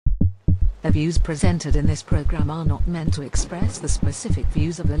The views presented in this program are not meant to express the specific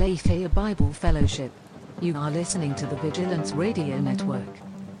views of the Lafayette Bible Fellowship. You are listening to the Vigilance Radio Network.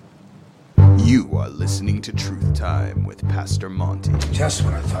 You are listening to Truth Time with Pastor Monty. Just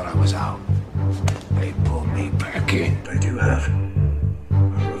when I thought I was out, they pulled me back in. I do have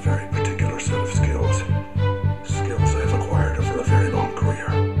a very particular set of skills. Skills I've acquired over a very long career.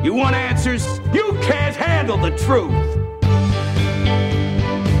 You want answers? You can't handle the truth!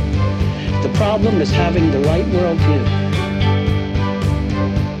 The problem is having the right worldview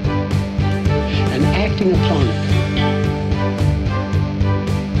and acting upon it.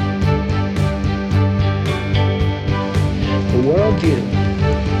 The worldview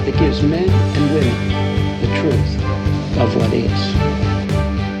that gives men and women the truth of what is.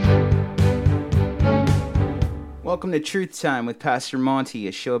 Welcome to Truth Time with Pastor Monty,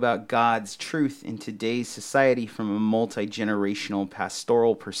 a show about God's truth in today's society from a multi-generational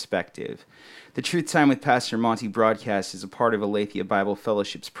pastoral perspective. The Truth Time with Pastor Monty broadcast is a part of Aletheia Bible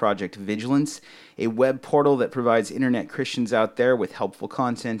Fellowship's Project Vigilance, a web portal that provides internet Christians out there with helpful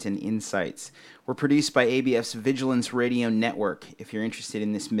content and insights. We're produced by ABF's Vigilance Radio Network. If you're interested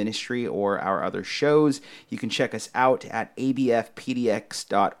in this ministry or our other shows, you can check us out at abfpdx.org,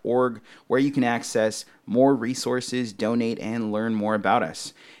 where you can access more resources, donate, and learn more about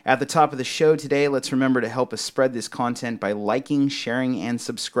us. At the top of the show today, let's remember to help us spread this content by liking, sharing, and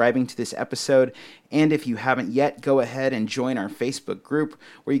subscribing to this episode. And if you haven't yet, go ahead and join our Facebook group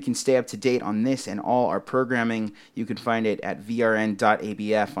where you can stay up to date on this and all our programming. You can find it at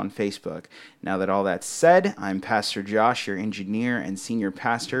vrn.abf on Facebook. Now that all that's said, I'm Pastor Josh, your engineer and senior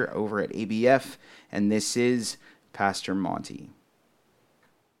pastor over at ABF, and this is Pastor Monty.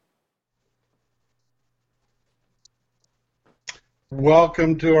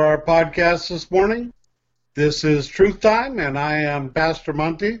 Welcome to our podcast this morning. This is Truth Time, and I am Pastor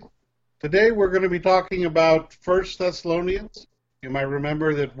Monty. Today we're going to be talking about 1 Thessalonians. You might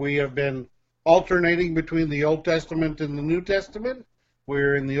remember that we have been alternating between the Old Testament and the New Testament.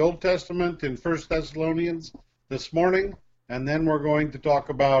 We're in the Old Testament in 1 Thessalonians this morning, and then we're going to talk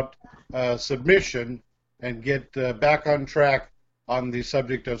about submission and get back on track on the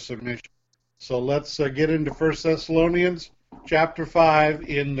subject of submission. So let's get into 1 Thessalonians chapter 5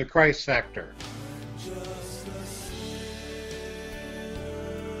 in the Christ factor.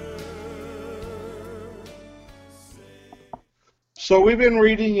 So we've been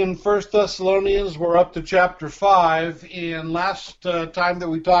reading in 1 Thessalonians. We're up to chapter 5. And last time that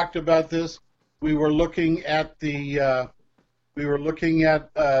we talked about this, we were looking at the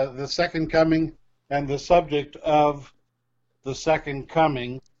second coming and the subject of the second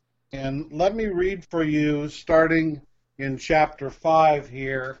coming. And let me read for you, starting in chapter 5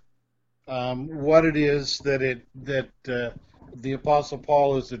 here, what it is that the Apostle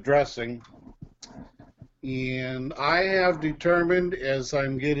Paul is addressing. And I have determined, as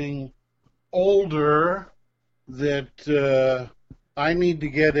I'm getting older, that I need to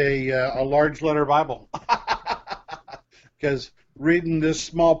get a large letter Bible, because reading this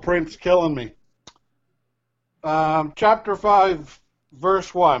small print's killing me. Chapter 5,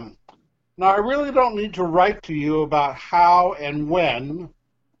 verse 1. Now, I really don't need to write to you about how and when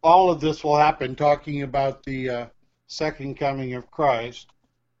all of this will happen, talking about the second coming of Christ.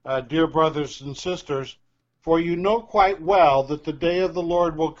 Dear brothers and sisters, for you know quite well that the day of the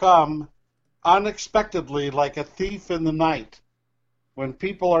Lord will come unexpectedly like a thief in the night, when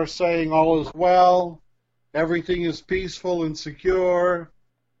people are saying all is well, everything is peaceful and secure,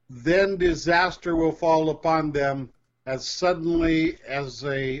 then disaster will fall upon them as suddenly as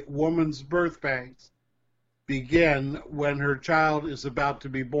a woman's birth pangs begin when her child is about to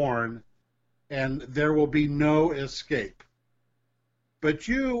be born, and there will be no escape. But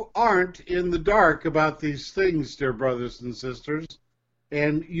you aren't in the dark about these things, dear brothers and sisters,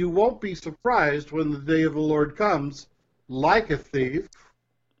 and you won't be surprised when the day of the Lord comes like a thief,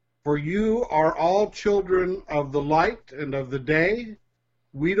 for you are all children of the light and of the day.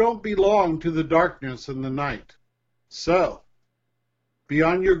 We don't belong to the darkness and the night. So, be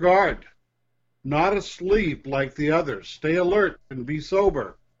on your guard, not asleep like the others. Stay alert and be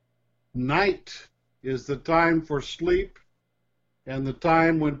sober. Night is the time for sleep and the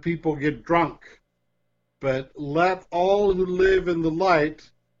time when people get drunk. But let all who live in the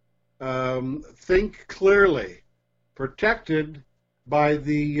light think clearly, protected by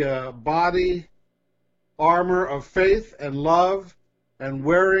the body armor of faith and love, and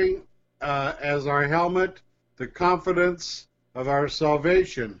wearing as our helmet the confidence of our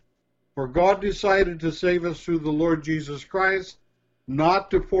salvation. For God decided to save us through the Lord Jesus Christ, not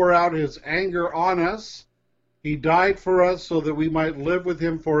to pour out his anger on us. He died for us so that we might live with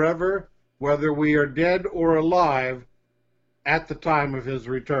him forever. whether we are dead or alive at the time of his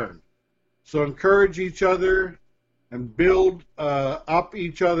return. So encourage each other and build up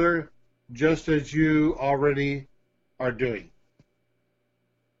each other just as you already are doing.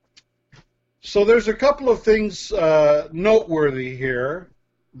 So there's a couple of things noteworthy here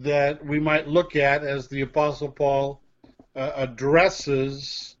that we might look at as the Apostle Paul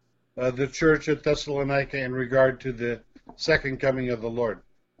addresses the church at Thessalonica in regard to the second coming of the Lord.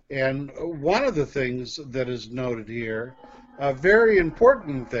 And one of the things that is noted here, a very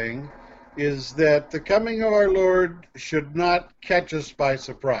important thing, is that the coming of our Lord should not catch us by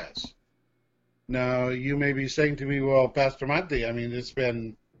surprise. Now, you may be saying to me, well, Pastor Monty, I mean, it's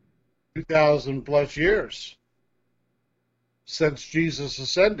been 2,000 plus years since Jesus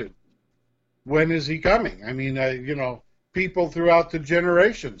ascended. When is he coming? I mean, people throughout the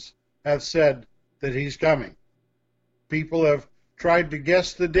generations have said that he's coming. People have tried to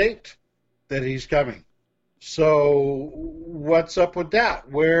guess the date that he's coming. So what's up with that?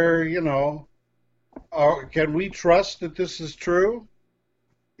 Where, can we trust that this is true?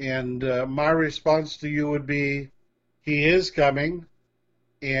 And my response to you would be, he is coming,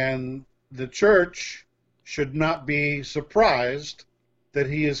 and the church should not be surprised that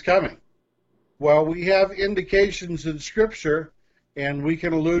he is coming. Well, we have indications in Scripture, and we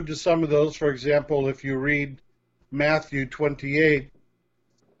can allude to some of those. For example, if you read Matthew 28,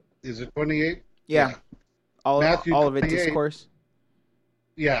 is it 28? Yeah. All of it, 28, discourse.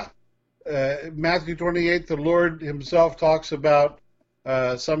 Yeah. Matthew 28, the Lord himself talks about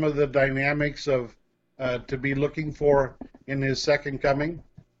some of the dynamics of to be looking for in his second coming.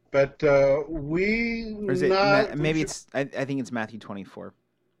 But I think it's Matthew 24.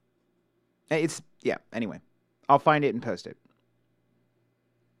 Anyway. I'll find it and post it.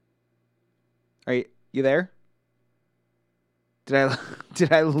 Are you there?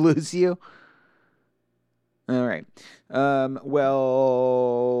 Did I lose you? All right.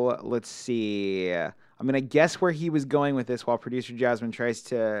 Well, let's see. I'm going to guess where he was going with this while producer Jasmine tries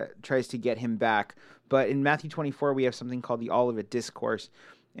to get him back. But in Matthew 24, we have something called the Olivet Discourse,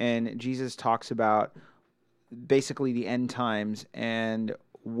 and Jesus talks about basically the end times and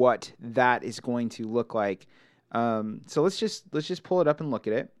what that is going to look like. So let's just pull it up and look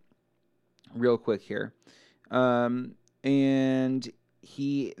at it real quick here. And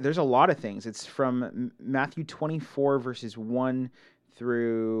there's a lot of things. It's from Matthew 24 verses 1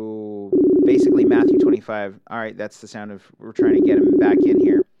 through basically Matthew 25. All right, that's the sound of we're trying to get him back in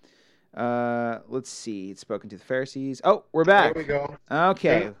here. Let's see. It's spoken to the Pharisees. Oh, we're back. There we go.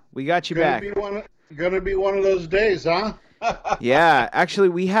 Okay, we got you back. Gonna be one of those days, huh? Yeah, actually,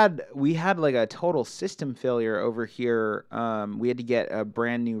 we had like a total system failure over here. We had to get a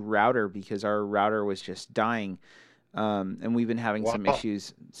brand new router because our router was just dying. And we've been having some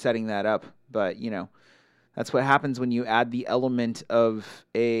issues setting that up, but that's what happens when you add the element of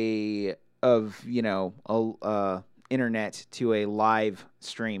internet to a live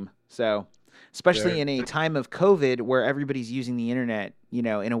stream. So, especially in a time of COVID where everybody's using the internet, in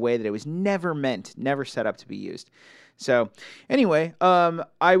a way that it was never set up to be used. So, anyway,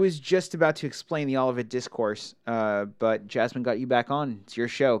 I was just about to explain the Olivet Discourse, but Jasmine got you back on. It's your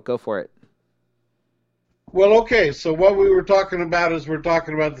show. Go for it. Well, okay, so what we were talking about is we're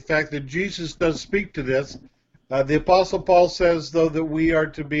talking about the fact that Jesus does speak to this. The Apostle Paul says, though, that we are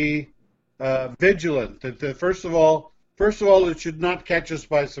to be vigilant. That first of all, it should not catch us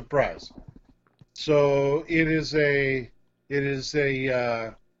by surprise. So it is a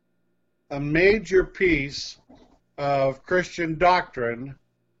major piece of Christian doctrine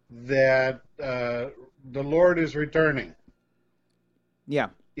that the Lord is returning. Yeah.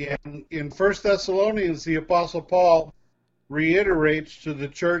 In 1 Thessalonians, the Apostle Paul reiterates to the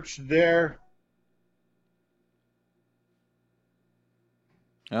church there.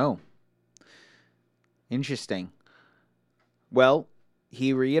 Oh, interesting. Well,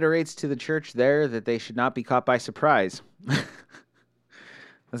 he reiterates to the church there that they should not be caught by surprise.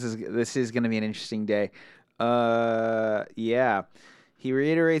 This is going to be an interesting day. Yeah. He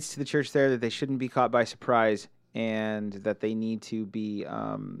reiterates to the church there that they shouldn't be caught by surprise, and that they need to be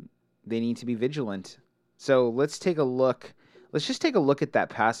vigilant. So let's take a look. Let's just take a look at that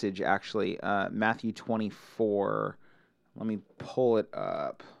passage, actually, Matthew 24. Let me pull it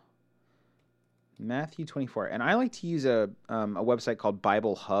up. Matthew 24, and I like to use a website called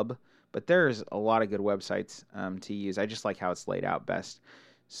Bible Hub, but there's a lot of good websites to use. I just like how it's laid out best.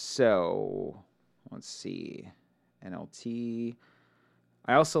 So let's see, NLT.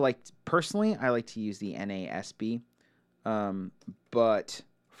 I also like to use the NASB, but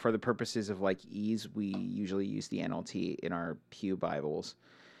for the purposes of ease, we usually use the NLT in our Pew Bibles.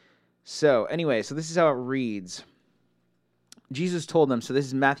 So anyway, so this is how it reads. Jesus told them, so this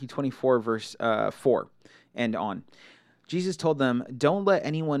is Matthew 24, verse 4 and on. Jesus told them, "Don't let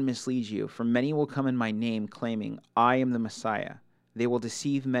anyone mislead you, for many will come in my name claiming, 'I am the Messiah.' They will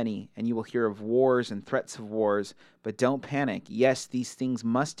deceive many, and you will hear of wars and threats of wars, but don't panic. Yes, these things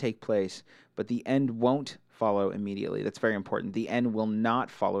must take place, but the end won't follow immediately." That's very important. The end will not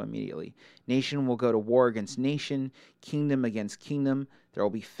follow immediately. Nation will go to war against nation, kingdom against kingdom. There will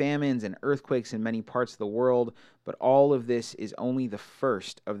be famines and earthquakes in many parts of the world, but all of this is only the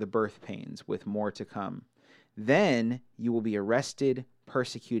first of the birth pains, with more to come. Then you will be arrested,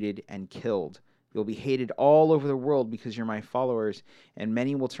 persecuted, and killed. You'll be hated all over the world because you're my followers, and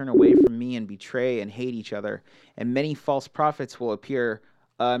many will turn away from me and betray and hate each other, and many false prophets will appear.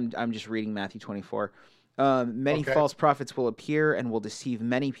 I'm just reading Matthew 24. Many false prophets will appear and will deceive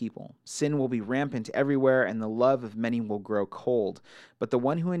many people. Sin will be rampant everywhere, and the love of many will grow cold. But the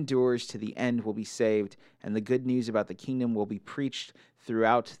one who endures to the end will be saved, and the good news about the kingdom will be preached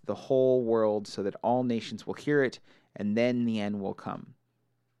throughout the whole world so that all nations will hear it, and then the end will come.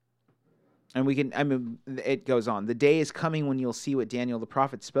 And it goes on. The day is coming when you'll see what Daniel the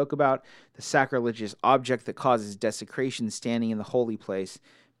prophet spoke about, the sacrilegious object that causes desecration standing in the holy place.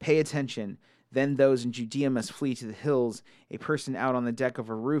 Pay attention. Then those in Judea must flee to the hills. A person out on the deck of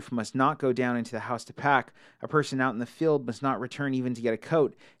a roof must not go down into the house to pack. A person out in the field must not return even to get a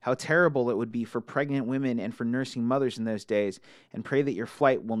coat. How terrible it would be for pregnant women and for nursing mothers in those days. And pray that your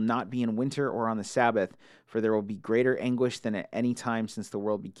flight will not be in winter or on the Sabbath, for there will be greater anguish than at any time since the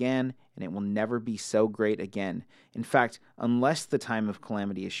world began, and it will never be so great again. In fact, unless the time of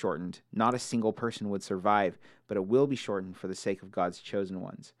calamity is shortened, not a single person would survive, but it will be shortened for the sake of God's chosen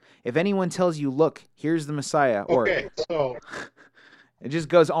ones. If anyone tells you, 'Look, here's the Messiah,' or so it just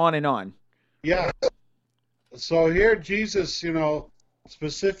goes on and on. Yeah. So here Jesus,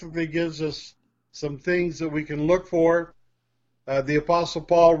 specifically gives us some things that we can look for. The Apostle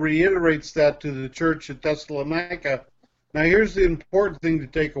Paul reiterates that to the church at Thessalonica. Now, here's the important thing to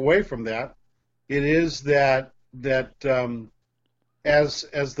take away from that. It is that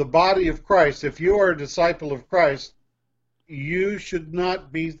as the body of Christ, if you are a disciple of Christ, you should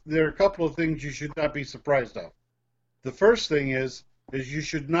not be. There are a couple of things you should not be surprised of. The first thing is you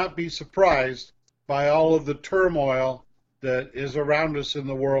should not be surprised by all of the turmoil that is around us in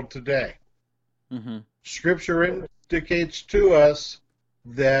the world today. Mm-hmm. Scripture indicates to us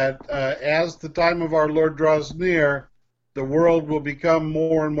that as the time of our Lord draws near, the world will become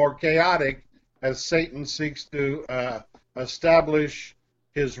more and more chaotic as Satan seeks to establish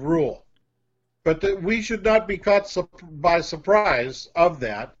his rule. But that we should not be caught by surprise of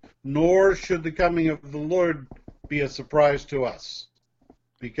that, nor should the coming of the Lord be a surprise to us.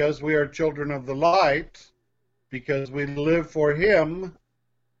 Because we are children of the light, because we live for Him,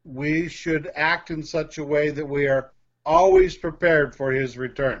 we should act in such a way that we are always prepared for His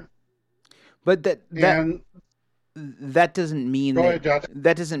return. But that doesn't mean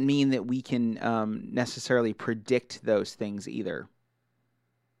that doesn't mean that we can necessarily predict those things either.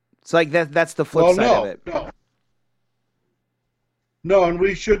 It's like that's the flip side of it. No, and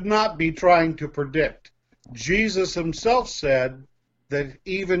we should not be trying to predict. Jesus himself said that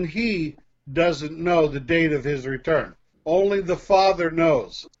even he doesn't know the date of his return. Only the Father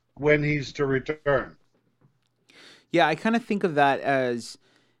knows when he's to return. Yeah, I kind of think of that as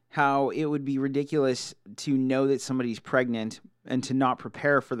how it would be ridiculous to know that somebody's pregnant and to not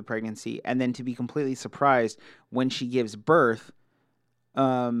prepare for the pregnancy, and then to be completely surprised when she gives birth.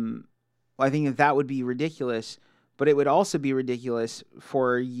 I think that would be ridiculous, but it would also be ridiculous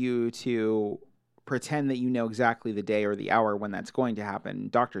for you to pretend that you know exactly the day or the hour when that's going to happen.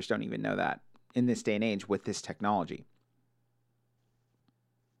 Doctors don't even know that in this day and age with this technology.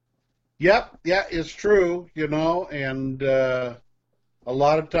 Yep, yeah, it's true, and a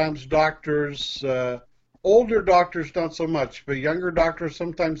lot of times doctors, older doctors not so much, but younger doctors,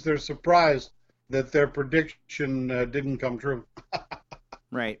 sometimes they're surprised that their prediction didn't come true.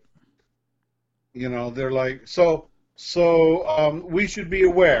 Right. They're like, so we should be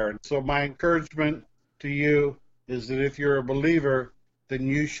aware. And so my encouragement to you is that if you're a believer, then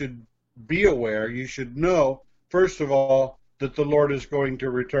you should be aware. You should know, first of all, that the Lord is going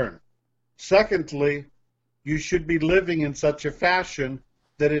to return. Secondly, you should be living in such a fashion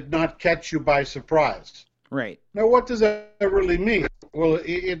that it not catch you by surprise. Right. Now, what does that really mean? Well,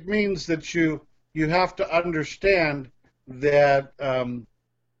 it means that you have to understand that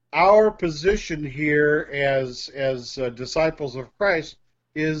our position here as disciples of Christ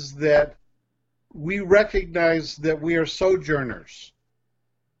is that we recognize that we are sojourners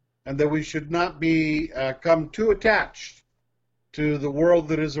and that we should not be come too attached to the world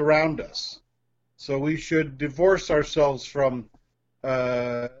that is around us. So we should divorce ourselves from,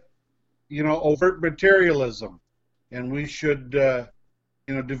 overt materialism, and we should,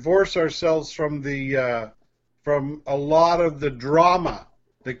 divorce ourselves from from a lot of the drama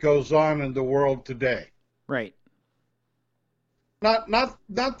that goes on in the world today. Right. Not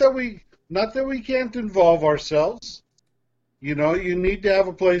that we can't involve ourselves. You need to have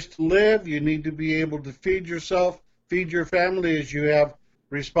a place to live. You need to be able to feed yourself, feed your family as you have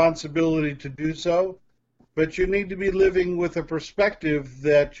responsibility to do so. But you need to be living with a perspective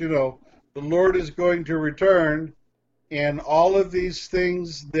that, the Lord is going to return, and all of these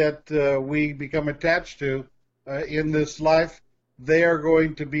things that we become attached to in this life, they are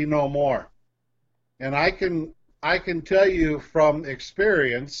going to be no more. And I can tell you from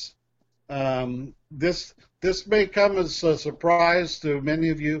experience, this may come as a surprise to many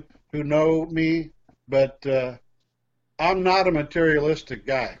of you who know me, but I'm not a materialistic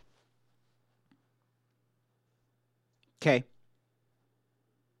guy. Okay.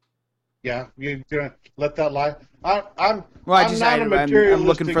 Yeah, you're gonna let that lie. I'm I'm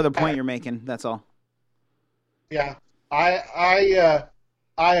looking for the point you're making. That's all. Yeah, I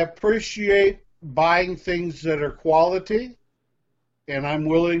appreciate buying things that are quality, and I'm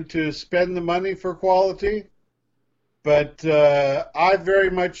willing to spend the money for quality. But I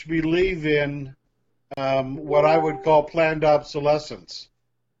very much believe in what I would call planned obsolescence.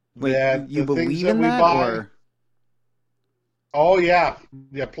 Wait, that you the things believe that in we that, buy, or? Oh yeah,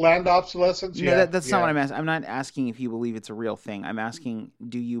 planned obsolescence. No, Yeah, that's not what I'm asking. I'm not asking if you believe it's a real thing. I'm asking,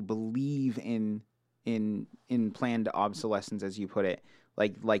 do you believe in planned obsolescence, as you put it,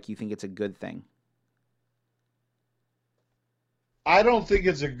 like you think it's a good thing? I don't think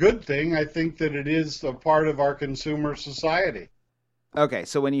it's a good thing. I think that it is a part of our consumer society. Okay,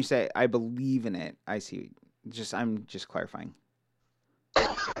 so when you say I believe in it, I see. I'm just clarifying.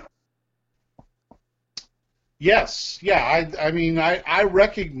 Yes, yeah. I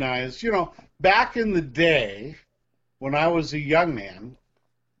recognize, back in the day when I was a young man,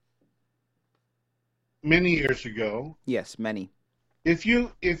 many years ago. Yes, many. If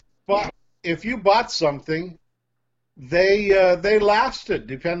you bought something, they lasted,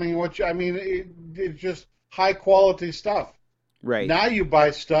 depending on what it's just high quality stuff. Right. Now you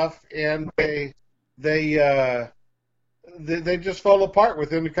buy stuff and they just fall apart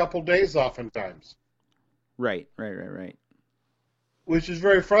within a couple days, oftentimes. Right. Which is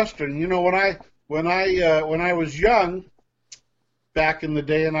very frustrating. When I was young, back in the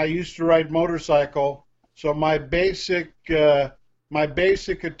day, and I used to ride motorcycle, so my basic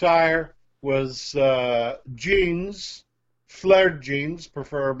attire was jeans, flared jeans,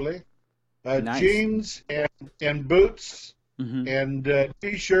 preferably, Nice. jeans and boots, Mm-hmm. and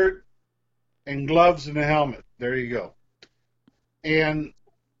t-shirt and gloves and a helmet. There you go. And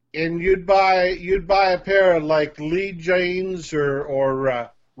you'd buy a pair of like Lee jeans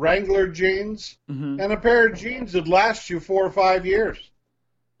or Wrangler jeans, Mm-hmm. and a pair of jeans would last you 4 or 5 years.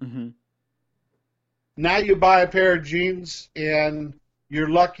 Mm-hmm. Now you buy a pair of jeans and you're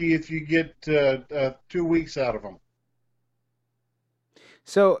lucky if you get 2 weeks out of them.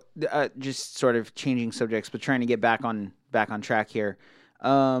 So, just sort of changing subjects, but trying to get back on track here.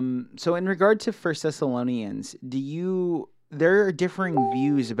 So, in regard to 1 Thessalonians, there are differing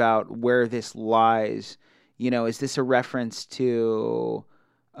views about where this lies. Is this a reference to,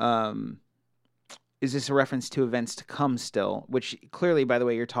 events to come still? Which clearly, by the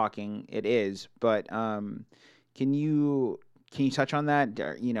way you're talking, it is. But can you touch on that?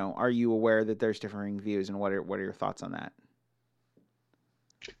 Are you aware that there's differing views, and what are your thoughts on that?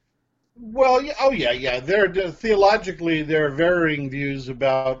 Well, yeah. Theologically, there are varying views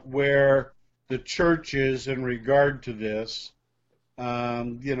about where the church is in regard to this.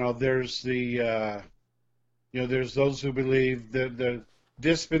 There's there's those who believe that the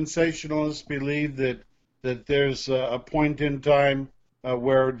dispensationalists believe that there's a point in time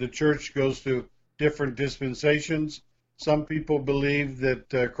where the church goes to different dispensations. Some people believe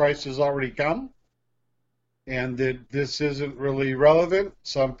that Christ has already come, and that this isn't really relevant.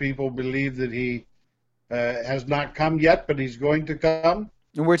 Some people believe that he has not come yet, but he's going to come.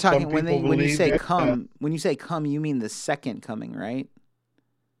 And we're talking Some when people you say believe come. When you say come, you mean the second coming, right?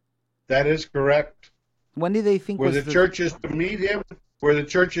 That is correct. When do they think Where was the church is to meet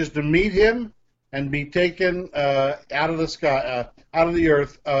him, and be taken out of the sky, out of the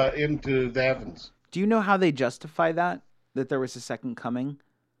earth, into the heavens. Do you know how they justify that there was a second coming?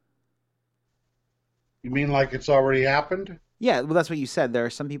 You mean like it's already happened? Yeah, well, that's what you said. There are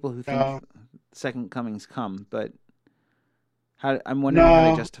some people who think second comings come, but I'm wondering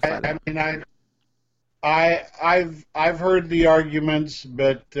how they justify that. I I've heard the arguments,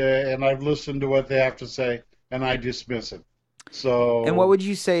 but and I've listened to what they have to say, and I dismiss it. So. And what would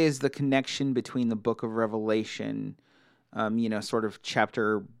you say is the connection between the book of Revelation, sort of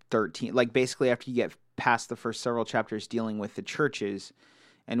chapter 13, like basically after you get past the first several chapters dealing with the churches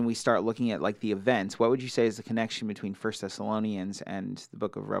and we start looking at like the events, what would you say is the connection between First Thessalonians and the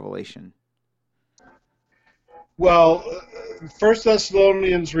book of Revelation? Well, First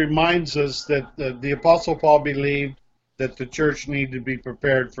Thessalonians reminds us that the Apostle Paul believed that the church needed to be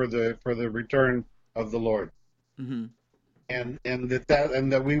prepared for the return of the Lord, Mm-hmm. and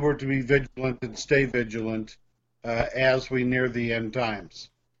that we were to be vigilant and stay vigilant as we near the end times.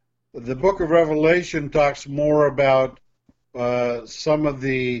 The Book of Revelation talks more about some of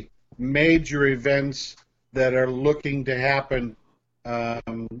the major events that are looking to happen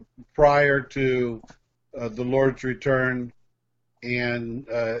prior to the Lord's return, and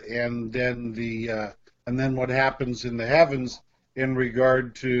then what happens in the heavens in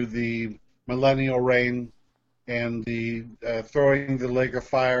regard to the millennial reign and the throwing the lake of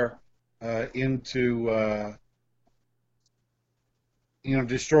fire into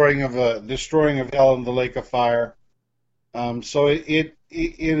destroying of hell in the lake of fire. So it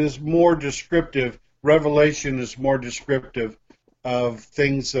is more descriptive. Revelation is more descriptive of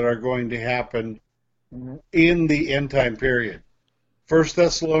things that are going to happen in the end time period. First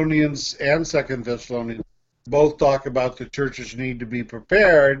Thessalonians and Second Thessalonians both talk about the churches need to be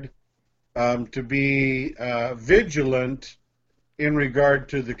prepared to be vigilant in regard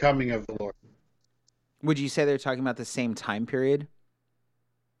to the coming of the Lord. Would you say they're talking about the same time period?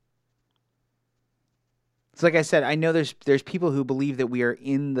 So like I said, I know there's people who believe that we are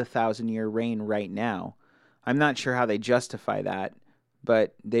in the 1,000-year reign right now. I'm not sure how they justify that,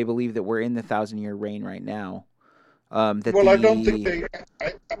 but they believe that we're in the 1,000-year reign right now. I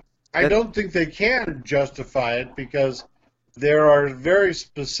don't think they can justify it, because there are very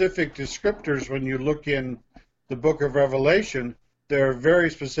specific descriptors when you look in the book of Revelation. There are very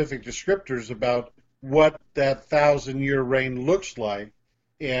specific descriptors about what that 1,000-year reign looks like,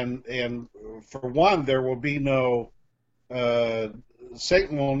 and for one, there will be no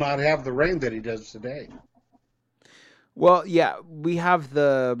Satan will not have the reign that he does today. Well, yeah, we have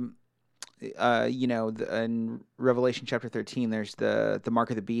in Revelation chapter 13, there's the mark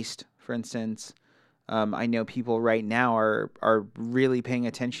of the beast, for instance. I know people right now are really paying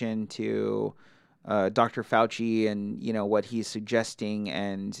attention to Dr. Fauci and what he's suggesting,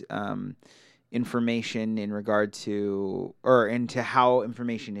 and information in regard to into how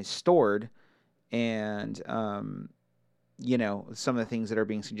information is stored, and some of the things that are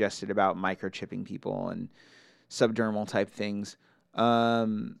being suggested about microchipping people and subdermal type things.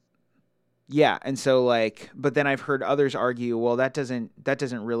 And so but then I've heard others argue, well, that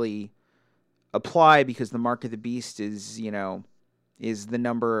doesn't really apply, because the mark of the beast is the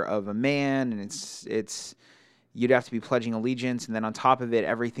number of a man, and it's you'd have to be pledging allegiance, and then on top of it,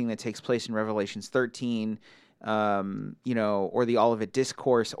 everything that takes place in Revelations 13, or the Olivet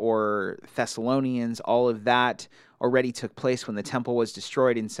Discourse or Thessalonians, all of that already took place when the temple was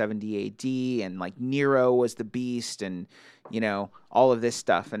destroyed in 70 AD, and Nero was the beast, and all of this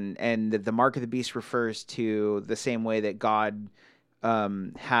stuff, and the mark of the beast refers to the same way that God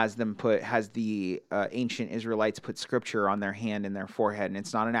has the ancient Israelites put scripture on their hand and their forehead, and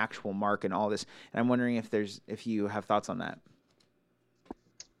it's not an actual mark and all this. And I'm wondering if you have thoughts on that.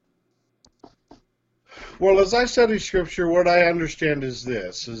 Well, as I study scripture, what I understand is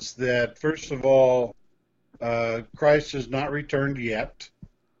that first of all, Christ has not returned yet,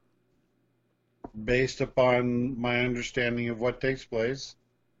 based upon my understanding of what takes place.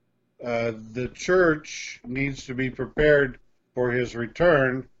 The church needs to be prepared for his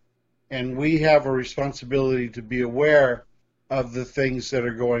return, and we have a responsibility to be aware of the things that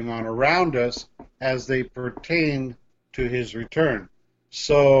are going on around us as they pertain to his return.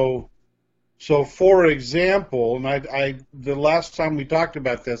 So for example, and the last time we talked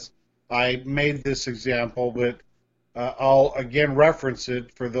about this, I made this example, but I'll again reference it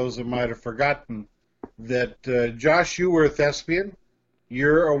for those that might have forgotten, that Josh, you were a thespian.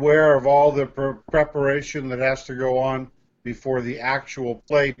 You're aware of all the preparation that has to go on before the actual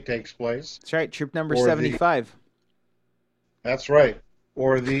play takes place. That's right, troop number 75. That's right,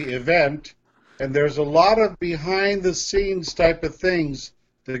 or the event. And there's a lot of behind-the-scenes type of things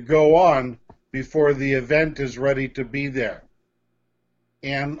that go on before the event is ready to be there.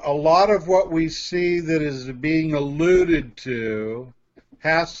 And a lot of what we see that is being alluded to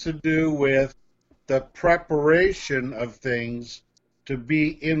has to do with the preparation of things to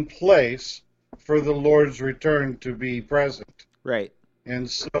be in place for the Lord's return to be present. Right. And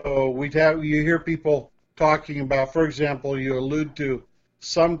so you hear people talking about, for example, you allude to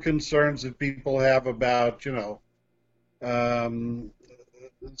some concerns that people have about,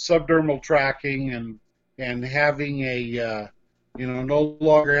 subdermal tracking and having a, no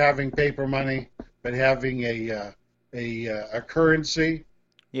longer having paper money, but having a currency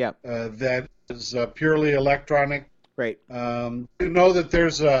that is purely electronic. Right.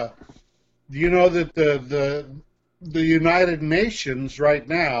 The United Nations right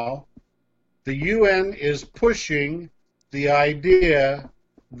now, the UN is pushing the idea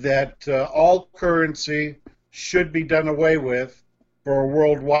that all currency should be done away with for a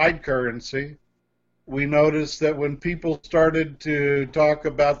worldwide currency. We noticed that when people started to talk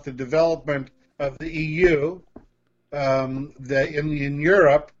about the development of the EU, that in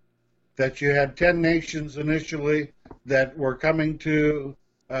Europe, that you had 10 nations initially that were coming to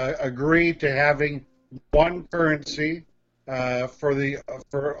agree to having one currency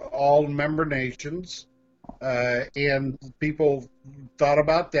for all member nations, and people thought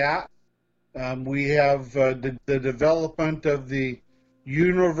about that. We have the development of the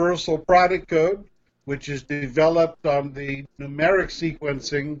Universal Product Code, which is developed on the numeric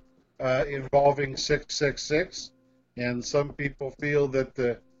sequencing involving 666, and some people feel that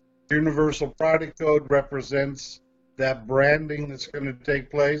the Universal Product Code represents that branding that's going to take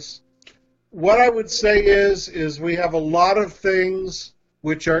place. What I would say is we have a lot of things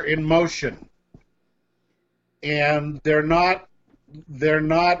which are in motion, and they're not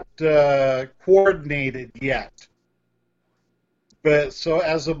coordinated yet. But so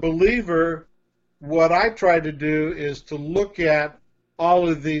as a believer, what I try to do is to look at all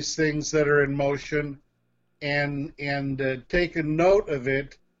of these things that are in motion and take a note of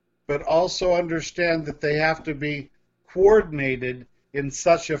it, but also understand that they have to be coordinated in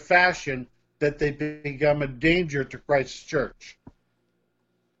such a fashion that they become a danger to Christ's church.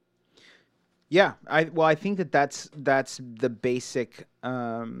 Yeah, I think that's the basic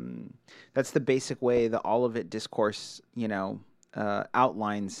way the Olivet discourse,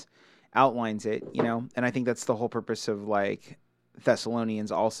 outlines it, and I think that's the whole purpose of like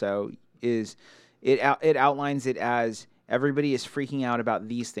Thessalonians also is it outlines it as everybody is freaking out about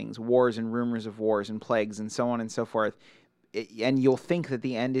these things, wars and rumors of wars and plagues and so on and so forth. And you'll think that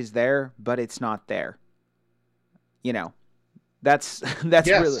the end is there, but it's not there. That's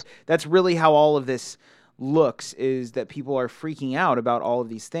yes. That's really how all of this looks, is that people are freaking out about all of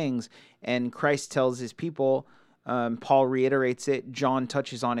these things, and Christ tells his people, Paul reiterates it, John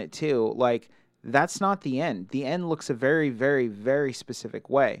touches on it too, like that's not the end. The end looks a very, very, very specific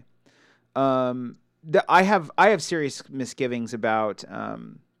way. I have serious misgivings about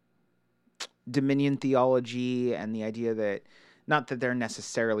dominion theology and the idea that, not that they're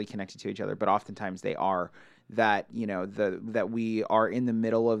necessarily connected to each other, but oftentimes they are, that that we are in the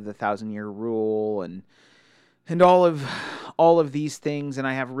middle of the 1,000-year rule and all of these things, and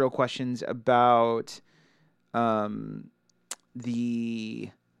I have real questions about the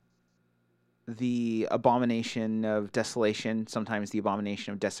abomination of desolation, sometimes the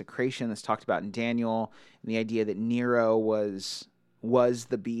abomination of desecration that's talked about in Daniel, and the idea that Nero was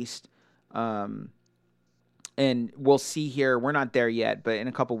the beast. And we'll see here, we're not there yet, but in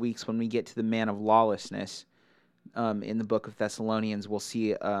a couple weeks when we get to the man of lawlessness in the book of Thessalonians, we'll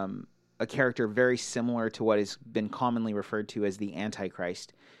see a character very similar to what has been commonly referred to as the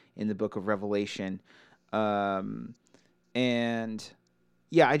Antichrist in the book of Revelation. And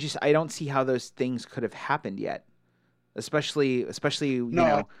yeah, I don't see how those things could have happened yet. Especially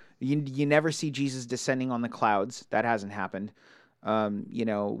you never see Jesus descending on the clouds. That hasn't happened.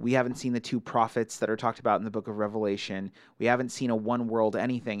 We haven't seen the two prophets that are talked about in the book of Revelation. We haven't seen a one world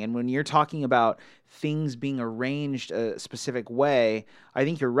anything. And when you're talking about things being arranged a specific way, I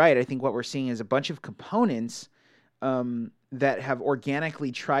think you're right. I think what we're seeing is a bunch of components that have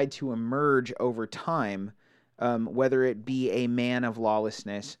organically tried to emerge over time, whether it be a man of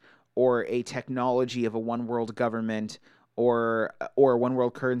lawlessness or a technology of a one world government or a one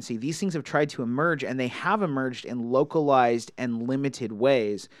world currency. These things have tried to emerge, and they have emerged in localized and limited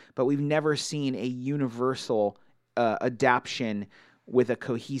ways, but we've never seen a universal adaptation with a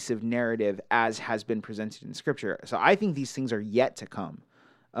cohesive narrative as has been presented in Scripture. So I think these things are yet to come.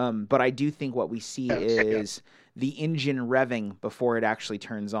 But I do think what we see is the engine revving before it actually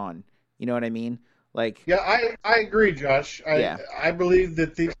turns on. You know what I mean? Like, yeah, I agree, Josh. I believe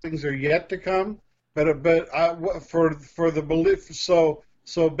that these things are yet to come. But for the belief, so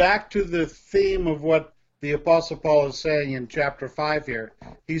back to the theme of what the Apostle Paul is saying in chapter 5 here.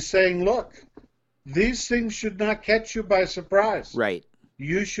 He's saying, look, these things should not catch you by surprise. Right.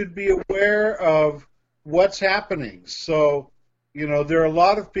 You should be aware of what's happening. So there are a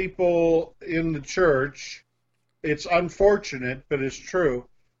lot of people in the church. It's unfortunate, but it's true.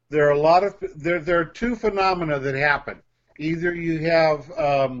 There are a lot of there are two phenomena that happen. Either you have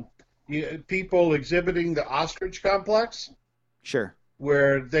people exhibiting the ostrich complex, Sure.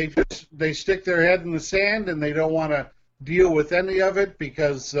 where they stick their head in the sand and they don't want to deal with any of it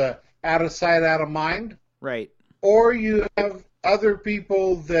because out of sight, out of mind. Right. Or you have other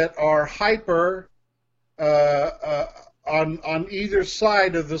people that are hyper on either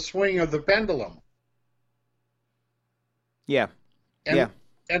side of the swing of the pendulum. Yeah. And, yeah.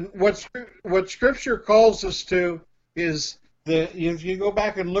 And what Scripture calls us to is if you go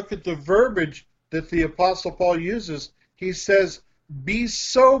back and look at the verbiage that the Apostle Paul uses, he says, "Be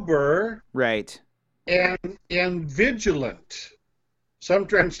sober, Right. and vigilant." Some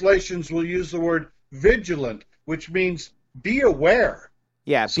translations will use the word vigilant, which means be aware.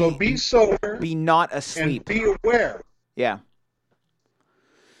 Yeah. So be sober. Be not asleep. And be aware. Yeah.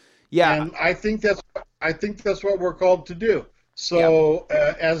 Yeah. And I think that's what we're called to do. So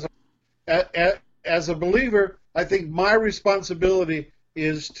as a believer, I think my responsibility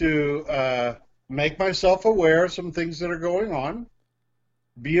is to make myself aware of some things that are going on,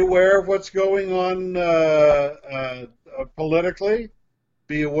 be aware of what's going on politically,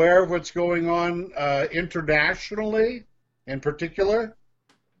 be aware of what's going on internationally in particular,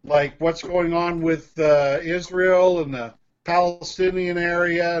 like what's going on with Israel and the Palestinian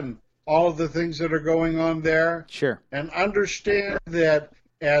area and all of the things that are going on there. Sure. And understand that,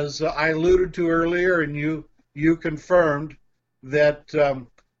 as I alluded to earlier and you confirmed, that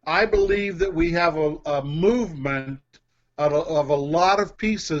I believe that we have a movement of a lot of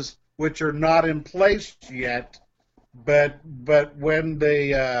pieces which are not in place yet, but when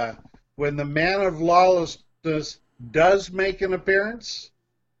the man of lawlessness does make an appearance,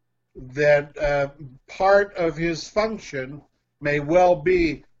 that part of his function may well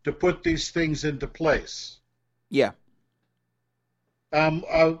be to put these things into place. Yeah. One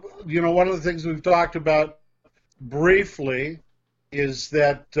of the things we've talked about briefly is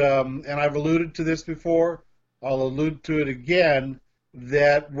that, and I've alluded to this before, I'll allude to it again,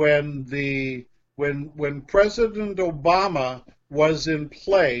 that when President Obama was in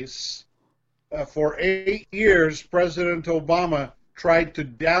place, for 8 years, President Obama tried to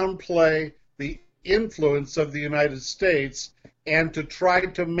downplay the influence of the United States and to try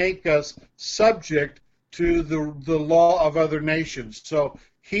to make us subject to the law of other nations. So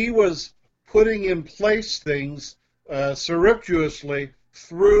he was putting in place things surreptitiously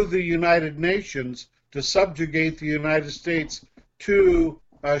through the United Nations to subjugate the United States to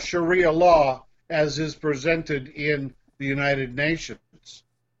Sharia law as is presented in the United Nations.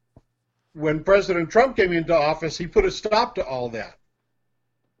 When President Trump came into office, he put a stop to all that.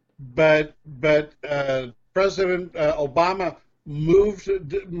 But President Obama moved,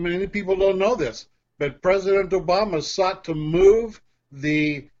 many people don't know this, but President Obama sought to move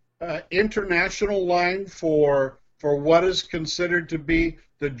the international line for what is considered to be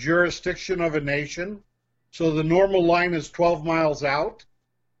the jurisdiction of a nation. So the normal line is 12 miles out,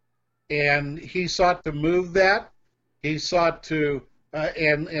 and he sought to move that. He sought to,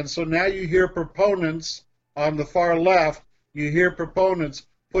 and so now you hear proponents on the far left, you hear proponents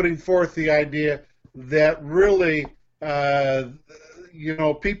putting forth the idea that really,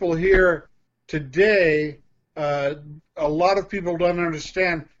 people here today, a lot of people don't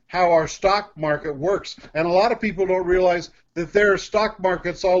understand how our stock market works. And a lot of people don't realize that there are stock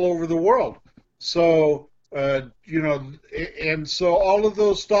markets all over the world. So, and so all of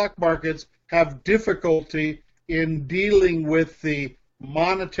those stock markets have difficulty in dealing with the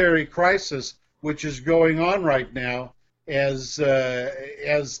monetary crisis which is going on right now as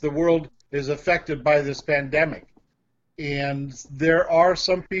the world is affected by this pandemic. And there are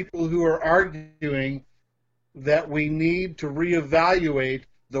some people who are arguing that we need to reevaluate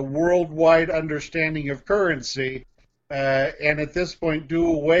the worldwide understanding of currency, and at this point do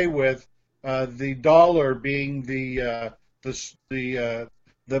away with the dollar being the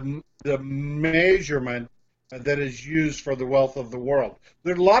measurement that is used for the wealth of the world.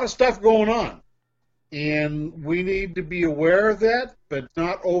 There's a lot of stuff going on, and we need to be aware of that, but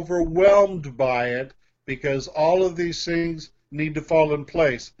not overwhelmed by it, because all of these things need to fall in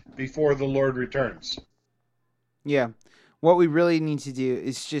place before the Lord returns. Yeah. What we really need to do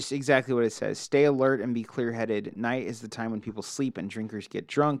is just exactly what it says. Stay alert and be clear-headed. Night is the time when people sleep and drinkers get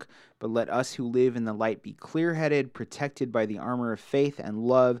drunk, but let us who live in the light be clear-headed, protected by the armor of faith and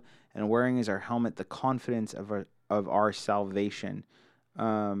love, and wearing as our helmet the confidence of our salvation.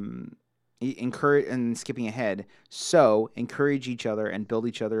 Encourage, and skipping ahead, so encourage each other and build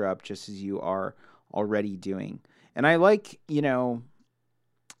each other up just as you are already doing. And I like,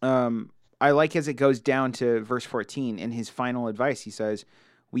 I like as it goes down to verse 14 in his final advice, he says,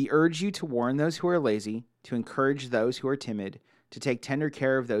 "We urge you to warn those who are lazy, to encourage those who are timid, to take tender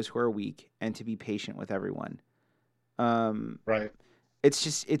care of those who are weak, and to be patient with everyone." Right.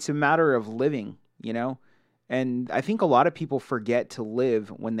 It's a matter of living, and I think a lot of people forget to live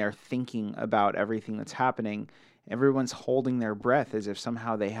when they're thinking about everything that's happening. Everyone's holding their breath as if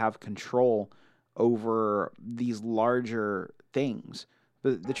somehow they have control over these larger things.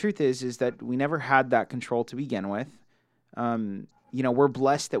 But the truth is that we never had that control to begin with. We're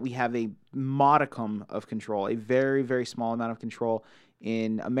blessed that we have a modicum of control, a very, very small amount of control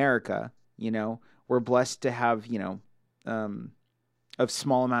in America. We're blessed to have, a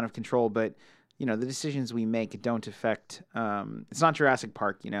small amount of control, but, the decisions we make don't affect, it's not Jurassic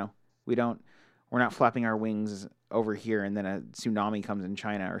Park, we're not flapping our wings over here and then a tsunami comes in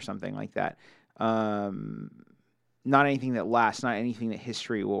China or something like that. Not anything that lasts, not anything that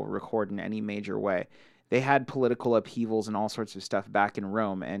history will record in any major way. They had political upheavals and all sorts of stuff back in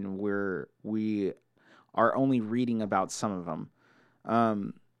Rome, and we are only reading about some of them.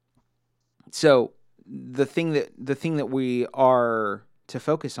 So the thing that we are to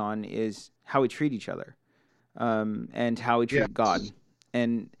focus on is how we treat each other, and how we treat God,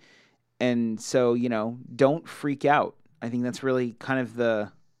 and so don't freak out. I think that's really kind of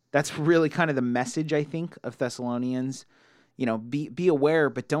the message, I think, of Thessalonians. Be aware,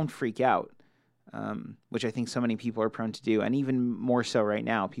 but don't freak out. Which I think so many people are prone to do, and even more so right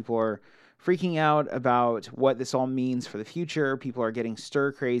now. People are freaking out about what this all means for the future. People are getting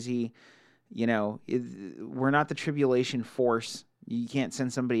stir crazy. We're not the tribulation force. You can't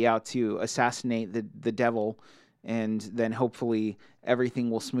send somebody out to assassinate the devil, and then hopefully everything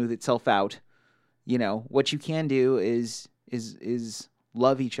will smooth itself out. What you can do is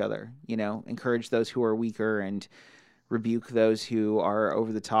love each other. Encourage those who are weaker and rebuke those who are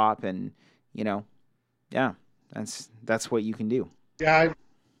over the top, and that's what you can do. Yeah,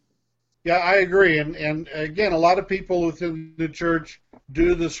 I agree. And again, a lot of people within the church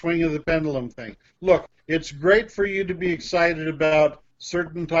do the swing of the pendulum thing. Look, it's great for you to be excited about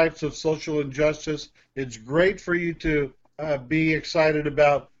certain types of social injustice. It's great for you to be excited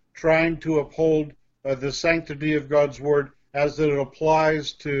about trying to uphold the sanctity of God's Word as it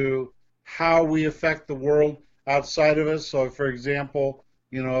applies to how we affect the world outside of us. So, for example,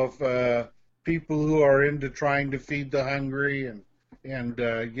 if people who are into trying to feed the hungry and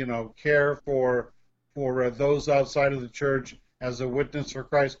care for those outside of the church as a witness for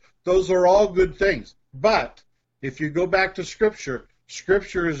Christ, those are all good things. But if you go back to Scripture,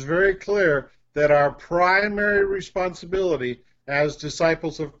 Scripture is very clear that our primary responsibility as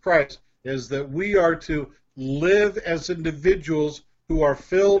disciples of Christ is that we are to live as individuals who are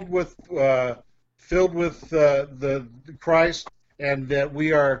filled with the Christ, and that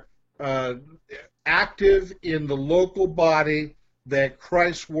we are active in the local body, that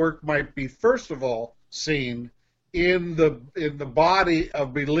Christ's work might be first of all seen in the body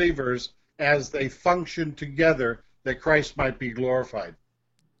of believers as they function together, that Christ might be glorified.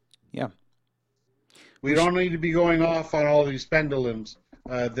 Yeah. We don't need to be going off on all these pendulums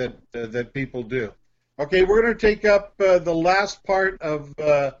that people do. Okay, we're going to take up the last part of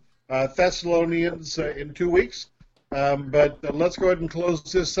Thessalonians in 2 weeks, but let's go ahead and close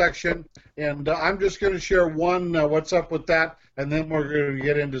this section. And I'm just going to share one what's up with that, and then we're going to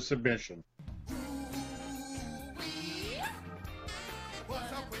get into submission.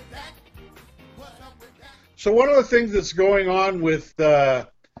 So one of the things that's going on with the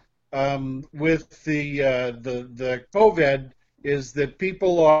COVID is that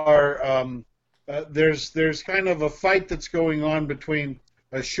people are there's kind of a fight that's going on between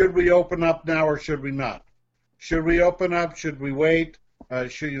should we open up now or should we not? Should we open up? Should we wait?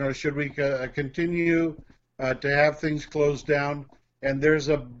 Should we continue to have things closed down? And there's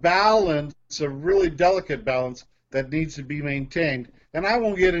a balance, a really delicate balance that needs to be maintained. And I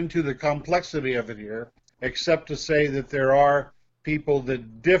won't get into the complexity of it here, except to say that there are people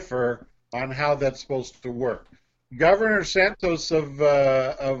that differ on how that's supposed to work. Governor Santos of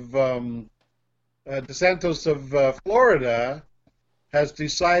Florida has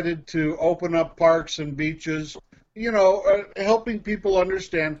decided to open up parks and beaches, helping people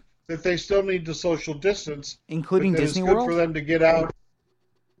understand that they still need to social distance, including Disney World. It's good World for them to get out.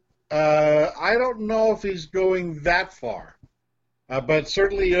 I don't know if he's going that far, but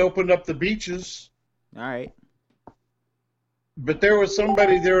certainly he opened up the beaches. All right. But there was an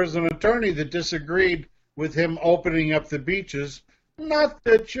attorney that disagreed with him opening up the beaches. Not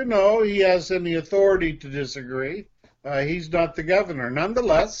that, he has any authority to disagree. He's not the governor.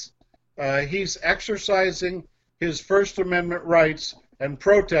 Nonetheless, he's exercising his First Amendment rights and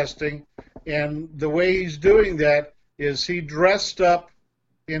protesting. And the way he's doing that is he dressed up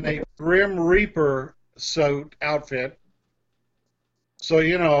in a Grim Reaper suit outfit. So,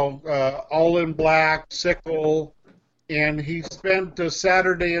 all in black, sickle, and he spent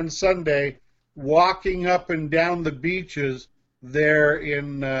Saturday and Sunday walking up and down the beaches there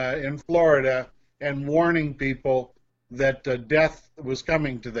in Florida and warning people that death was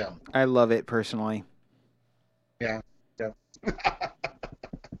coming to them. I love it personally. Yeah.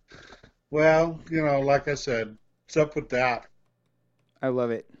 Well, like I said, what's up with that? I love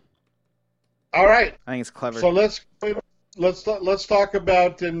it. All right. I think it's clever. So let's talk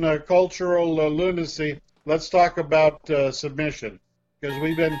about in cultural lunacy. Let's talk about submission, because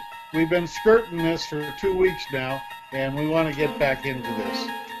we've been skirting this for 2 weeks now, and we want to get back into this.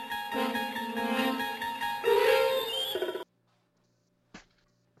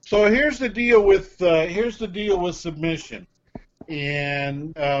 So here's the deal with submission,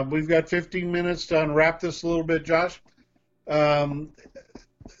 and we've got 15 minutes to unwrap this a little bit, Josh.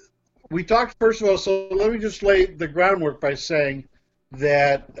 We talked first of all, so let me just lay the groundwork by saying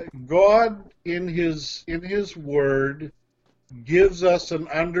that God in His Word gives us an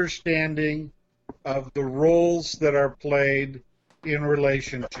understanding of the roles that are played in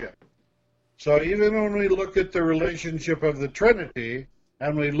relationship. So even when we look at the relationship of the Trinity,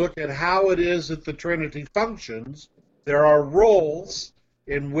 and we look at how it is that the Trinity functions, there are roles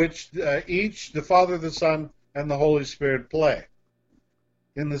in which each, the Father, the Son, and the Holy Spirit play.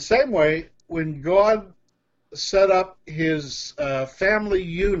 In the same way, when God set up His family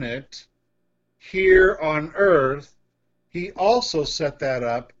unit here on earth, He also set that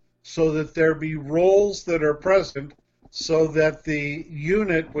up so that there be roles that are present so that the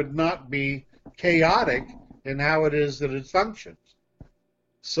unit would not be chaotic in how it is that it functions.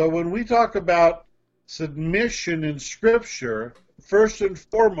 So when we talk about submission in Scripture, first and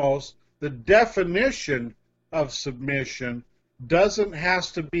foremost, the definition of submission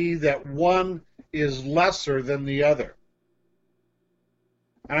has to be that one is lesser than the other.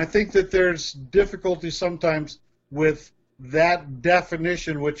 And I think that there's difficulty sometimes with that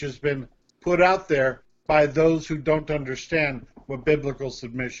definition which has been put out there by those who don't understand what biblical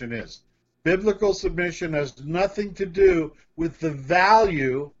submission is. Biblical submission has nothing to do with the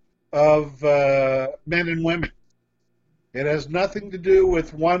value of men and women. It has nothing to do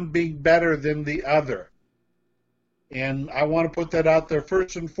with one being better than the other. And I want to put that out there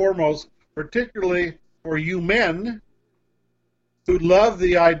first and foremost, particularly for you men who love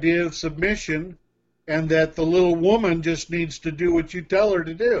the idea of submission and that the little woman just needs to do what you tell her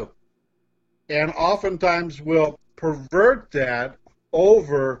to do. And oftentimes will pervert that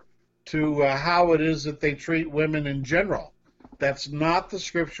over to how it is that they treat women in general. That's not the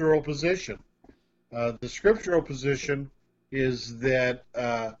scriptural position. The scriptural position is that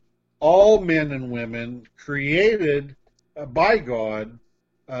all men and women created by God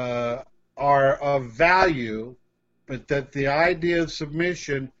are of value, but that the idea of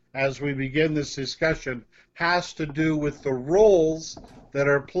submission, as we begin this discussion, has to do with the roles that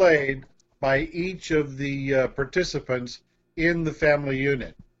are played by each of the participants in the family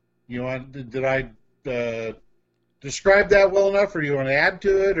unit. Did I describe that well enough, or you want to add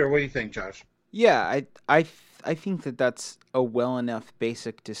to it, or what do you think, Josh? Yeah, I think that that's a well enough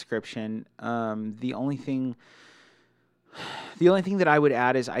basic description. The only thing that I would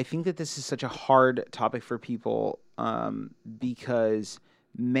add is I think that this is such a hard topic for people because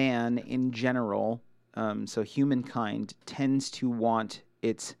man in general, so humankind, tends to want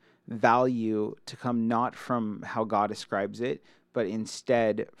its value to come not from how God describes it, but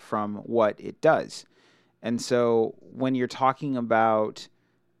instead from what it does. And so when you're talking about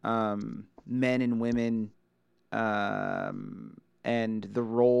men and women, and the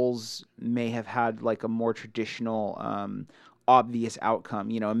roles may have had like a more traditional, obvious outcome.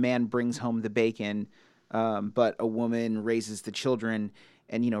 A man brings home the bacon, but a woman raises the children.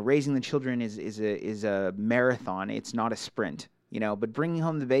 And raising the children is a marathon. It's not a sprint. But bringing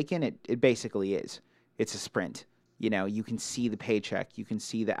home the bacon, it basically is. It's a sprint. You can see the paycheck. You can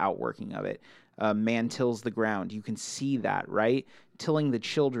see the outworking of it. Man tills the ground. You can see that, right? Tilling the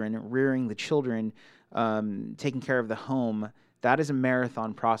children, rearing the children, taking care of the home, that is a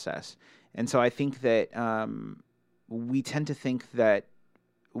marathon process. And so I think that we tend to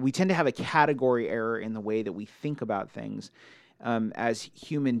have a category error in the way that we think about things. As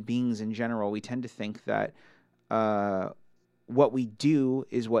human beings in general, we tend to think that what we do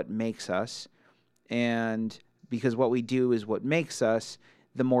is what makes us, and because what we do is what makes us,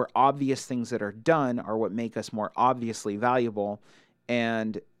 the more obvious things that are done are what make us more obviously valuable.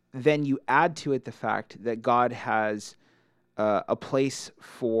 And then you add to it the fact that God has a place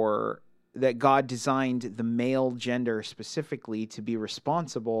for, that God designed the male gender specifically to be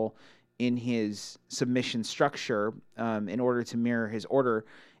responsible in his submission structure in order to mirror his order.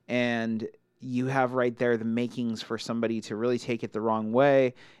 And you have right there the makings for somebody to really take it the wrong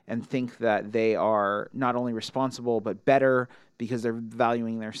way and think that they are not only responsible but better because they're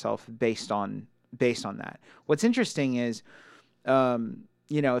valuing themselves based on that. What's interesting is,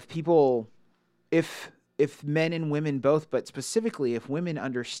 if men and women both, but specifically if women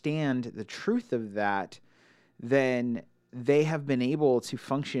understand the truth of that, then they have been able to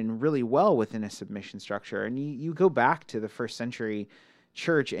function really well within a submission structure. And you go back to the first century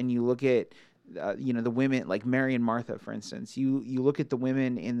church and you look at, the women like Mary and Martha, for instance. You look at the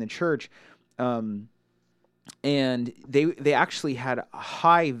women in the church, and they actually had a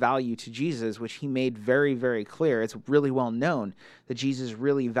high value to Jesus, which he made very, very clear. It's really well known that Jesus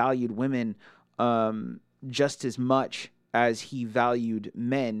really valued women just as much as he valued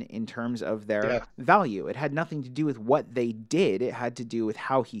men in terms of their value. It had nothing to do with what they did. It had to do with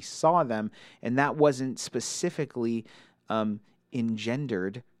how he saw them, and that wasn't specifically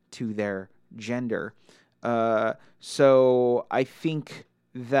engendered to their gender. So I think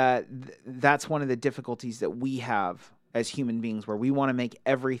that that's one of the difficulties that we have as human beings, where we want to make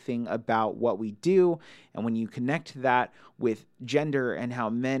everything about what we do. And when you connect that with gender and how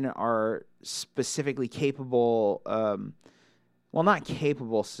men are specifically capable, well, not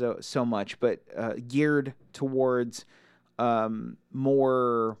capable so much, but geared towards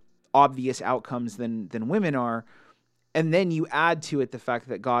more obvious outcomes than women are, and then you add to it the fact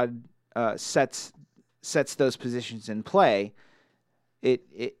that God sets those positions in play,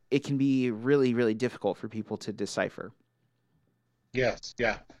 it can be really, really difficult for people to decipher. Yes,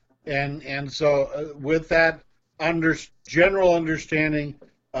 yeah. And so with that general understanding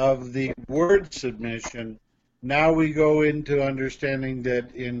of the word submission, now we go into understanding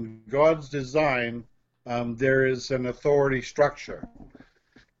that in God's design, there is an authority structure.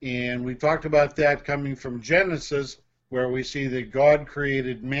 And we talked about that coming from Genesis, where we see that God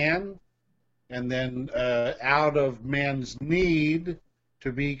created man, and then out of man's need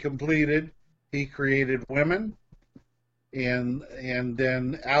to be completed, he created women, and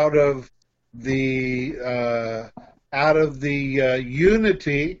then out of the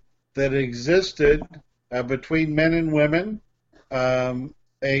unity that existed between men and women,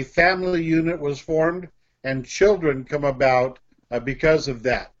 a family unit was formed, and children come about because of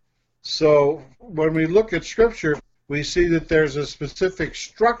that. So when we look at Scripture, we see that there's a specific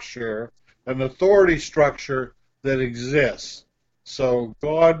structure, an authority structure that exists. So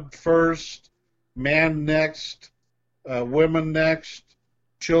God first, man next, women next,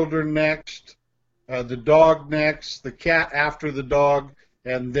 children next, the dog next, the cat after the dog,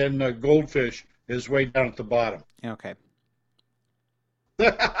 and then the goldfish is way down at the bottom. Okay.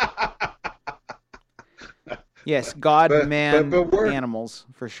 Yes, God, but animals,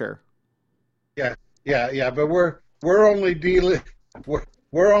 for sure. Yeah. But we're only dealing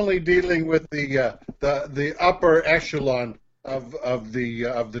with the upper echelon of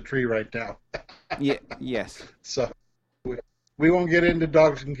the tree right now. Yeah. Yes. So we won't get into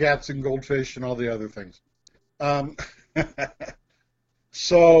dogs and cats and goldfish and all the other things.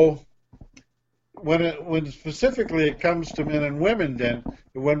 So when specifically it comes to men and women, then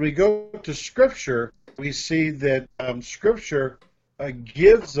when we go to Scripture, we see that Scripture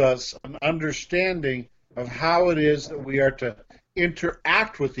gives us an understanding of how it is that we are to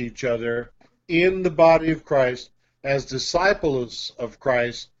interact with each other in the body of Christ as disciples of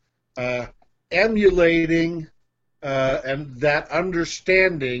Christ, emulating and that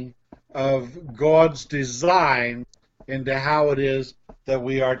understanding of God's design into how it is that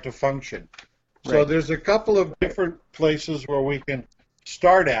we are to function. Right. So there's a couple of different places where we can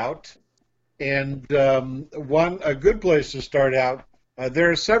start out, and a good place to start out, there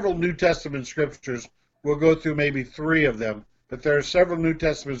are several New Testament scriptures. We'll go through maybe 3 of them, but there are several New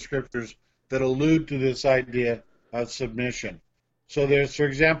Testament scriptures that allude to this idea of submission. So there's, for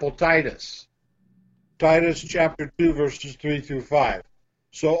example, Titus chapter 2, verses 3 through 5.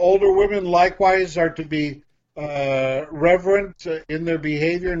 So older women likewise are to be reverent in their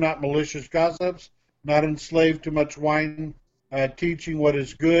behavior, not malicious gossips, not enslaved to much wine, teaching what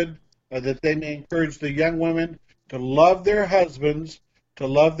is good, that they may encourage the young women to love their husbands, to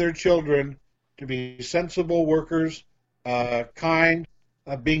love their children, to be sensible workers, kind,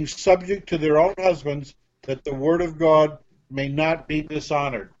 being subject to their own husbands, that the word of God may not be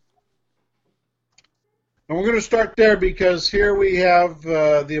dishonored. And we're going to start there because here we have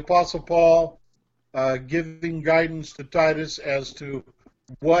the Apostle Paul giving guidance to Titus as to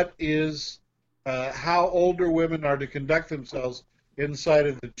what is how older women are to conduct themselves inside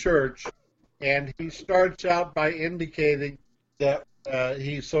of the church, and he starts out by indicating that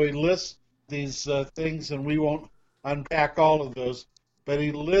he lists these things, and we won't unpack all of those, but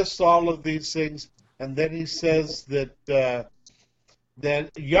he lists all of these things, and then he says that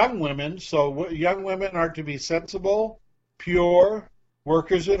that young women are to be sensible, pure,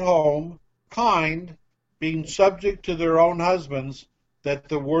 workers at home, kind, being subject to their own husbands, that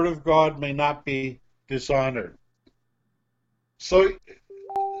the word of God may not be dishonored. So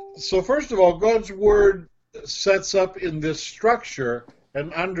first of all, God's word sets up in this structure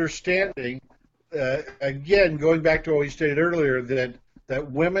an understanding, again, going back to what we stated earlier,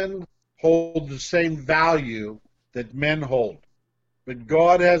 that women hold the same value that men hold. But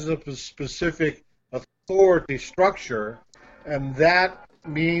God has a specific authority structure, and that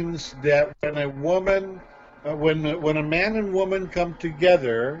means that when a woman, when a man and woman come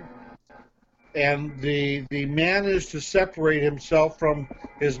together, and the man is to separate himself from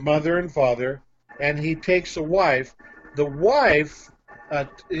his mother and father, and he takes a wife, the wife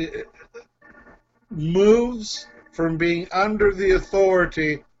moves from being under the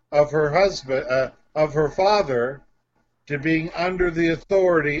authority of her husband, of her father, to being under the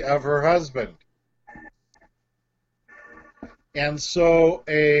authority of her husband. And so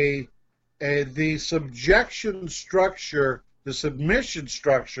the subjection structure, the submission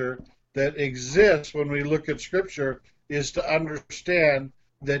structure that exists when we look at Scripture is to understand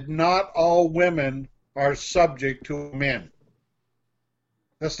that not all women are subject to men.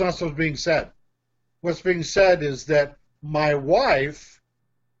 That's not what's being said. What's being said is that my wife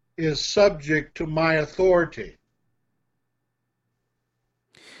is subject to my authority.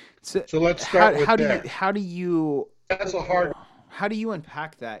 So let's start with that. How do you? That's a hard. How do you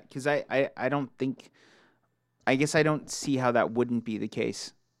unpack that? Because I don't think, I guess I don't see how that wouldn't be the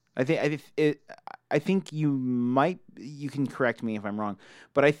case. I think you might. You can correct me if I'm wrong,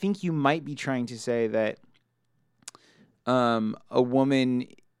 but I think you might be trying to say that a woman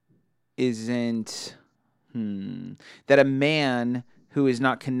isn't that a man who is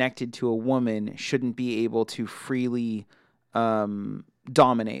not connected to a woman shouldn't be able to freely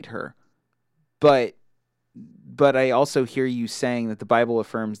dominate her. But I also hear you saying that the Bible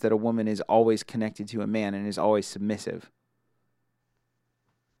affirms that a woman is always connected to a man and is always submissive.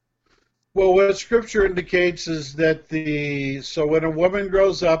 Well, what Scripture indicates is that so when a woman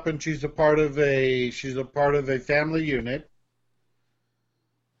grows up and she's a part of a family unit,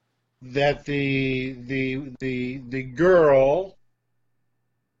 that the girl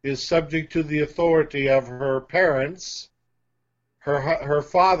is subject to the authority of her parents, her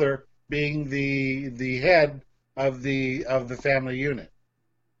father being the head of the family unit.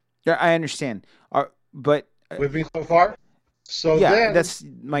 Yeah, I understand. But with me so far? So yeah, then, that's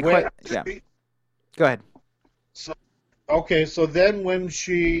my question. Yeah, go ahead. So then when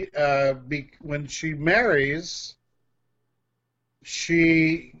she marries,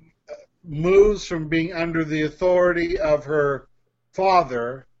 she moves from being under the authority of her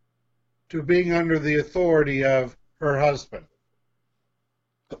father to being under the authority of her husband.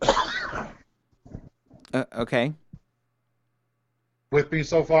 Okay. With me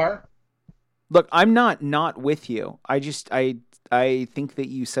so far? Look, I'm not with you. I think that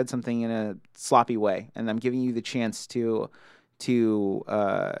you said something in a sloppy way, and I'm giving you the chance to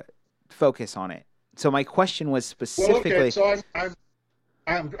focus on it. So my question was specifically. Well, okay, so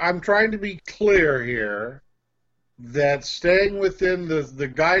I'm trying to be clear here that staying within the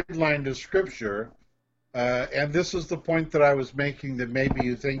guideline of Scripture, and this is the point that I was making that maybe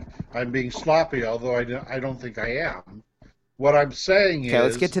you think I'm being sloppy, although I don't think I am. What I'm saying is... Okay,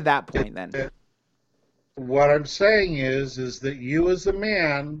 let's get to that point then. What I'm saying is that you as a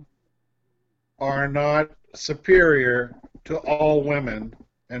man are not superior to all women,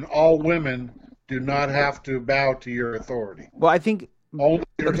 and all women do not have to bow to your authority. Well, I think... Only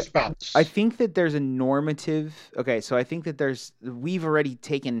your spouse. I think that there's a normative... Okay, so I think that we've already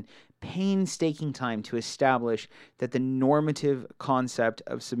taken painstaking time to establish that the normative concept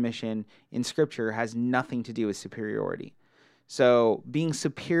of submission in Scripture has nothing to do with superiority. So being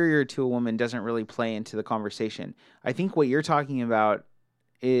superior to a woman doesn't really play into the conversation. I think what you're talking about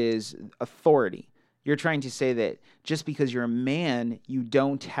is authority. You're trying to say that just because you're a man, you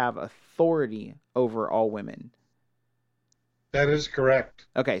don't have authority over all women. That is correct.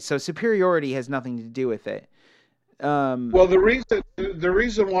 Okay, so superiority has nothing to do with it. Well, the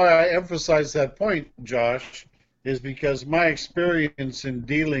reason why I emphasize that point, Josh, is because my experience in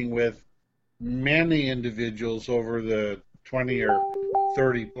dealing with many individuals over the 20 or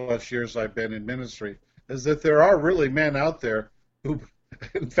 30 plus years I've been in ministry is that there are really men out there who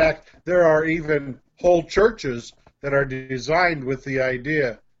In fact, there are even whole churches that are designed with the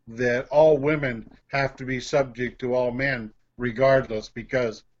idea that all women have to be subject to all men regardless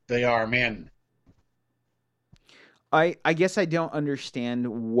because they are men. I guess I don't understand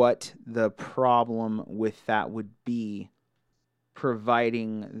what the problem with that would be,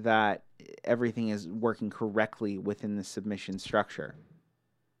 providing that everything is working correctly within the submission structure.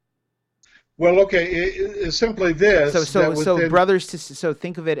 Well, okay, it's simply this. So brothers so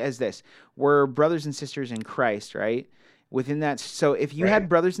think of it as this: we're brothers and sisters in Christ, right? Within that, so if you had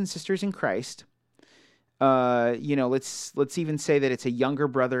brothers and sisters in Christ, let's even say that it's a younger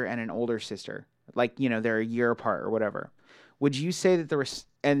brother and an older sister, like they're a year apart or whatever. Would you say that there was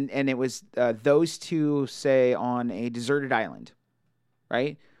and it was those two, say, on a deserted island,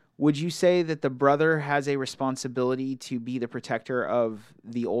 right? Would you say that the brother has a responsibility to be the protector of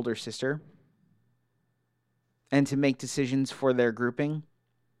the older sister and to make decisions for their grouping?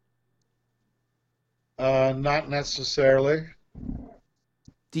 Not necessarily.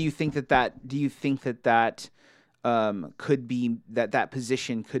 Do you think that could be that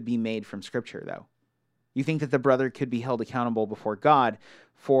position could be made from Scripture, though? You think that the brother could be held accountable before God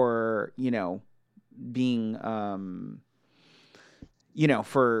for being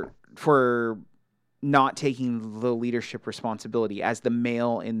for not taking the leadership responsibility as the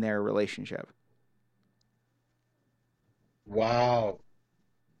male in their relationship? Wow.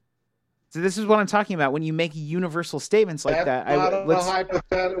 So this is what I'm talking about when you make universal statements like that. Not a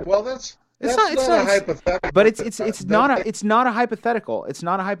hypothetical. Well, that's not a hypothetical. But it's not a hypothetical. It's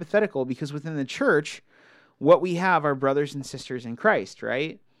not a hypothetical because within the church, what we have are brothers and sisters in Christ,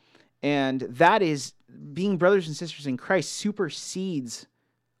 right? And that is, being brothers and sisters in Christ supersedes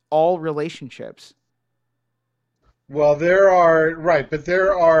all relationships. Well, there are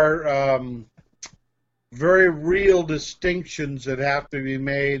very real distinctions that have to be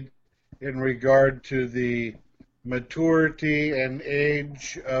made in regard to the maturity and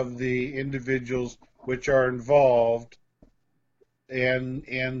age of the individuals which are involved,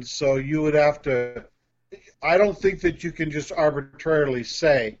 and so you would have to. I don't think that you can just arbitrarily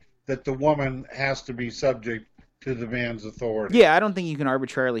say that the woman has to be subject to the man's authority. Yeah, I don't think you can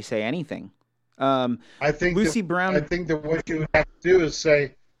arbitrarily say anything. I think Lucy Brown. I think that what you have to do is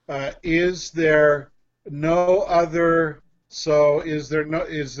say, is there no other? So is there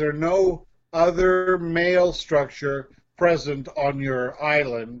no other male structure present on your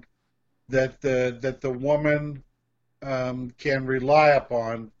island that the woman can rely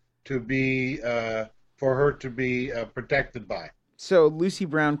upon to be for her to be protected by? So Lucy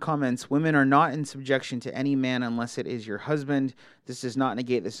Brown comments, women are not in subjection to any man unless it is your husband. This does not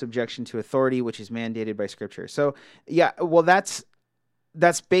negate the subjection to authority, which is mandated by Scripture. So, yeah, well, that's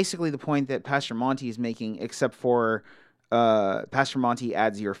basically the point that Pastor Monty is making, except for Pastor Monty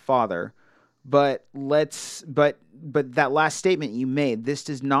adds your father. But that last statement you made, this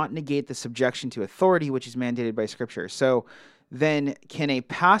does not negate the subjection to authority, which is mandated by Scripture. So then can a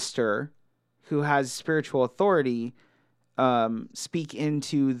pastor who has spiritual authority speak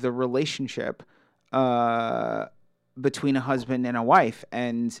into the relationship between a husband and a wife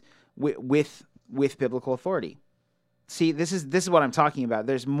and with biblical authority? See, this is what I'm talking about.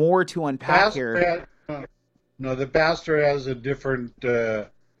 There's more to unpack here. No, the pastor has a different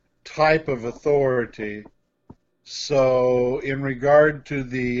type of authority. So in regard to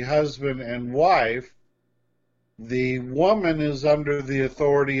the husband and wife, the woman is under the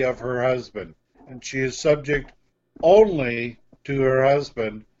authority of her husband, and she is subject only to her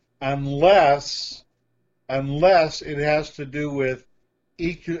husband unless it has to do with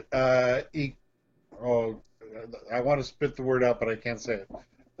I want to spit the word out, but I can't say it.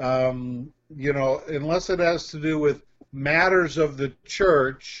 Unless it has to do with matters of the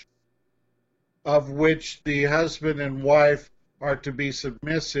church of which the husband and wife are to be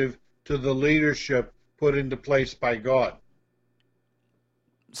submissive to the leadership put into place by God.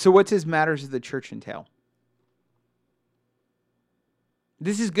 So what does matters of the church entail?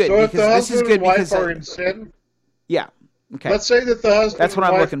 This is good. So if the husband and wife are in sin, yeah, okay. Let's say that the husband. That's what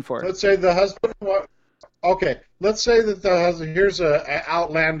I'm looking for. Let's say the husband. Okay, let's say that the husband. Here's a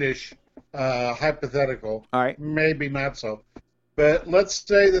outlandish hypothetical. All right. Maybe not so, but let's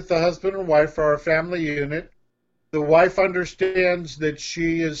say that the husband and wife are a family unit. The wife understands that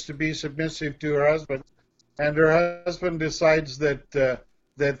she is to be submissive to her husband, and her husband decides that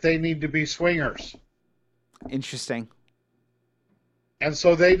they need to be swingers. Interesting. And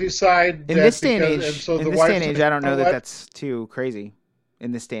so they decide in this day and age. I don't know that that's too crazy.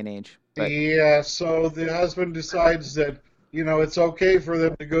 In this day and age. But. Yeah. So the husband decides that it's okay for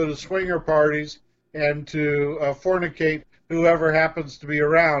them to go to swinger parties and to fornicate whoever happens to be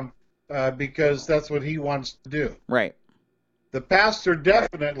around because that's what he wants to do. Right. The pastor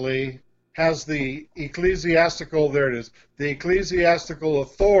definitely has the ecclesiastical, there it is, the ecclesiastical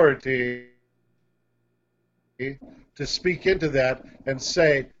authority to speak into that and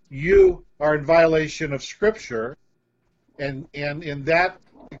say, you are in violation of Scripture, and in that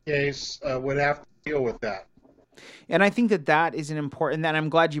case would have to deal with that. And I think that is an important, and I'm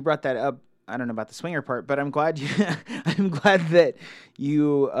glad you brought that up. I don't know about the swinger part, but I'm glad that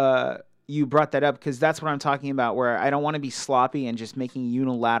you brought that up, because that's what I'm talking about, where I don't want to be sloppy and just making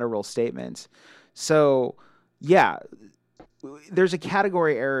unilateral statements. So, yeah, there's a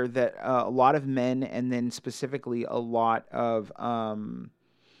category error that a lot of men, and then specifically a lot of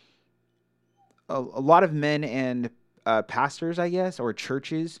men and pastors, I guess, or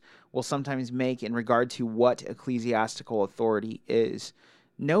churches will sometimes make in regard to what ecclesiastical authority is.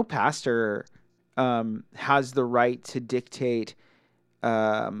 No pastor has the right to dictate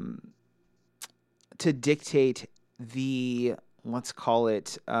the, let's call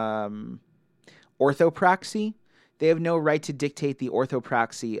it, orthopraxy. They have no right to dictate the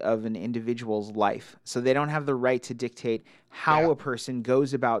orthopraxy of an individual's life. So they don't have the right to dictate how a person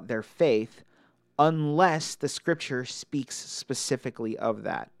goes about their faith unless the Scripture speaks specifically of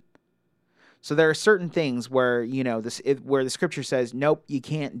that. So there are certain things where, where the Scripture says, nope, you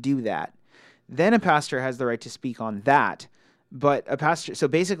can't do that. Then a pastor has the right to speak on that. But a pastor, so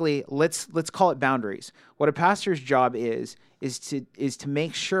basically, let's call it boundaries. What a pastor's job is to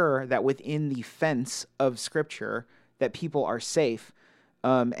make sure that within the fence of Scripture that people are safe,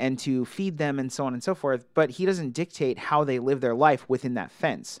 and to feed them and so on and so forth. But he doesn't dictate how they live their life within that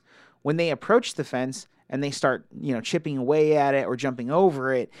fence. When they approach the fence and they start, chipping away at it or jumping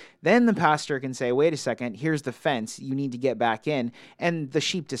over it, then the pastor can say, wait a second, here's the fence. You need to get back in. And the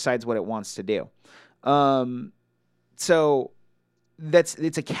sheep decides what it wants to do. So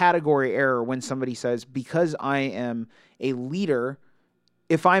it's a category error when somebody says, because I am a leader,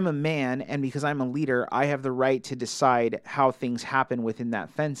 if I'm a man and because I'm a leader, I have the right to decide how things happen within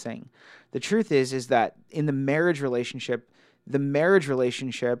that fencing. The truth is that in the marriage relationship,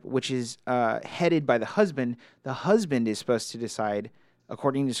 which is headed by the husband is supposed to decide,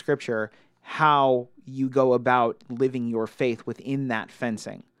 according to Scripture, how you go about living your faith within that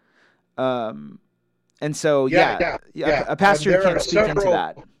fencing. And so, a pastor can't speak into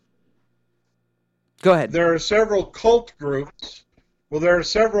that. Go ahead. There are several cult groups. Well, there are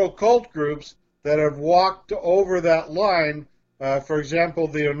several cult groups that have walked over that line. For example,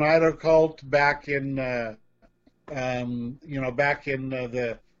 the Oneida cult back in the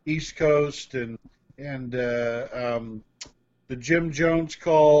East Coast, and the Jim Jones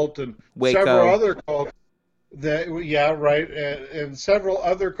cult, and Waco. Several other cults. And several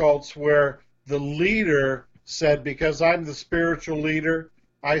other cults where the leader said, because I'm the spiritual leader,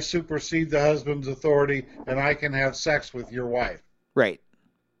 I supersede the husband's authority, and I can have sex with your wife. Right.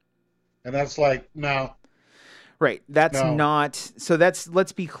 And that's like, no. Right. That's not. So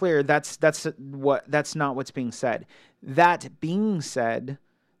let's be clear. That's not what's being said. That being said,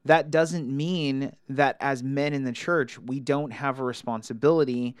 that doesn't mean that as men in the church, we don't have a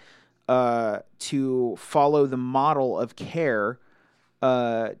responsibility to follow the model of care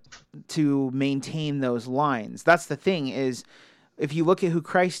to maintain those lines. That's the thing is, if you look at who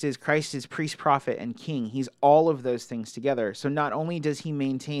Christ is priest, prophet, and king. He's all of those things together. So not only does he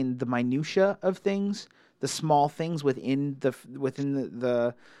maintain the minutia of things, the small things within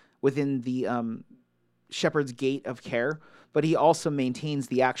the shepherd's gate of care, but he also maintains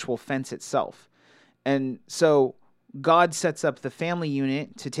the actual fence itself. And so God sets up the family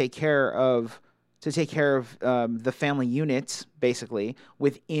unit to take care of the family units, basically,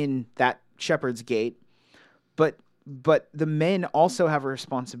 within that shepherd's gate. But the men also have a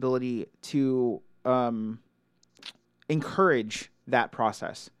responsibility to encourage that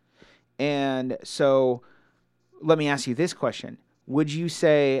process. And so let me ask you this question. Would you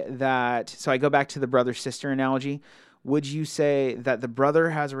say that, so I go back to the brother-sister analogy, would you say that the brother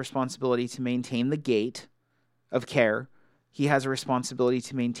has a responsibility to maintain the gate of care? He has a responsibility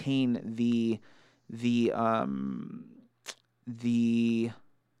to maintain the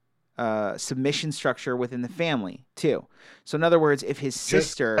submission structure within the family too. So in other words, if his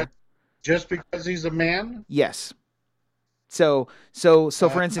sister, just because he's a man? Yes. So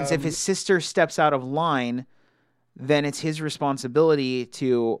for instance, if his sister steps out of line, then it's his responsibility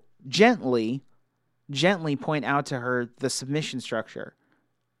to gently point out to her the submission structure.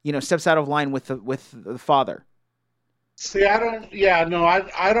 Steps out of line with the father. See, I don't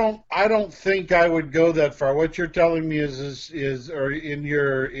think I would go that far. What you're telling me is or in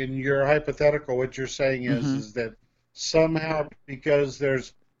your hypothetical, what you're saying is that somehow, because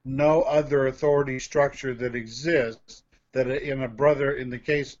there's no other authority structure that exists, that in the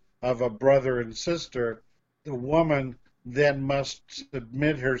case of a brother and sister, the woman then must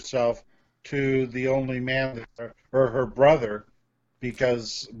submit herself to the only man or her brother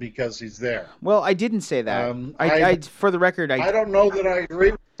because he's there. Well, I didn't say that. I For the record, I don't know that I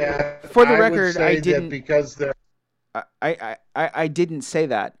agree with that. For the I record, would say I that didn't. because they're I didn't say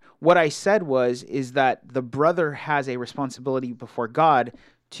that. What I said is that the brother has a responsibility before God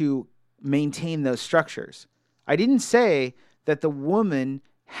to maintain those structures. I didn't say that the woman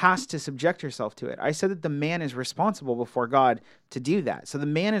has to subject herself to it. I said that the man is responsible before God to do that. So the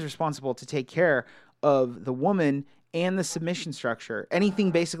man is responsible to take care of the woman and the submission structure.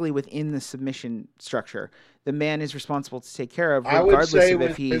 Anything basically within the submission structure, the man is responsible to take care of, regardless of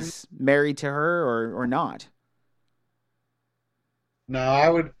if he's married to her or not. No,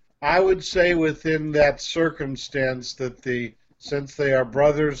 I would say within that circumstance that since they are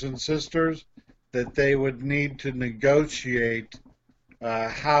brothers and sisters, that they would need to negotiate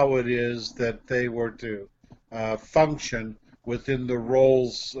how it is that they were to function within the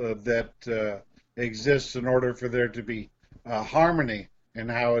roles that exist in order for there to be harmony in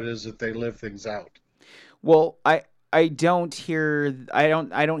how it is that they live things out. Well, I don't hear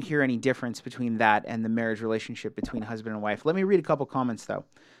any difference between that and the marriage relationship between husband and wife. Let me read a couple comments though.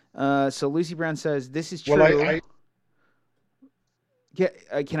 So Lucy Brown says this is true. Well,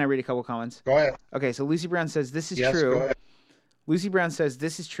 can I read a couple comments? Go ahead. Okay, so Lucy Brown says this is Yes, true. go ahead. Lucy Brown says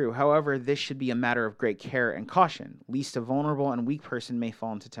this is true. However, this should be a matter of great care and caution, lest a vulnerable and weak person may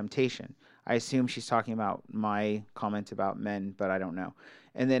fall into temptation. I assume she's talking about my comment about men, but I don't know.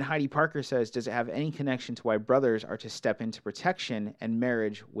 And then Heidi Parker says, does it have any connection to why brothers are to step into protection and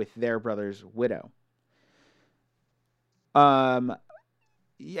marriage with their brother's widow?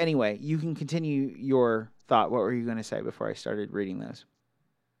 Anyway, you can continue your thought. What were you going to say before I started reading those?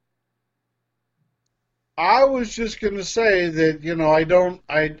 I was just going to say that,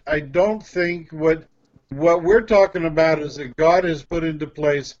 I don't think what we're talking about is that God has put into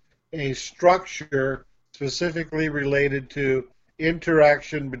place a structure specifically related to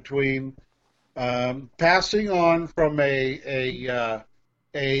interaction between passing on from a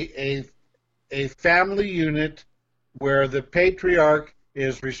family unit where the patriarch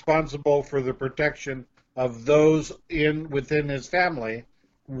is responsible for the protection of those within his family.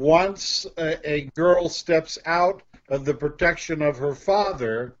 Once a girl steps out of the protection of her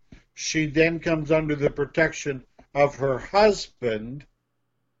father, she then comes under the protection of her husband,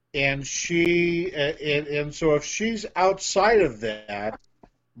 and so if she's outside of that,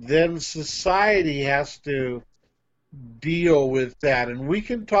 then society has to deal with that. And we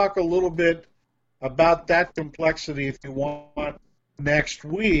can talk a little bit about that complexity if you want next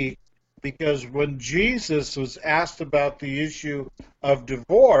week, because when Jesus was asked about the issue of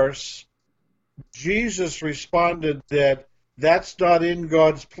divorce, Jesus responded that that's not in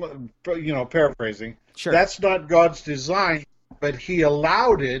God's, paraphrasing, Sure. That's not God's design, but he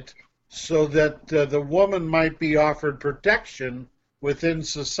allowed it so that the woman might be offered protection within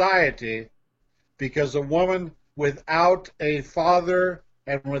society, because a woman without a father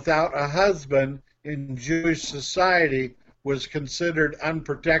and without a husband in Jewish society was considered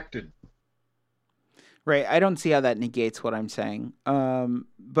unprotected. Right. I don't see how that negates what I'm saying.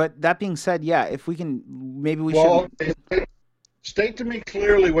 But that being said, yeah, if we can, maybe we should. State to me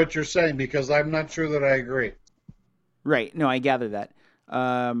clearly what you're saying, because I'm not sure that I agree. Right. No, I gather that.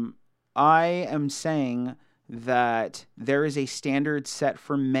 I am saying that there is a standard set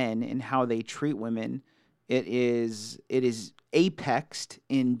for men in how they treat women. It is apexed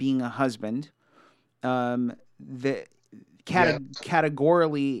in being a husband.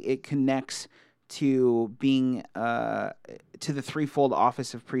 Categorically, it connects to being to the threefold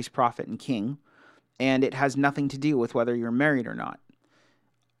office of priest, prophet, and king, and it has nothing to do with whether you're married or not.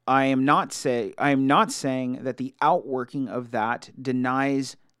 I am not saying that the outworking of that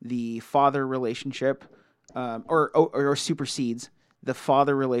denies the father relationship, or supersedes the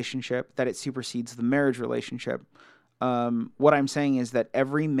father relationship, that it supersedes the marriage relationship. What I'm saying is that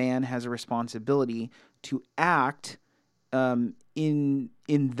every man has a responsibility to act in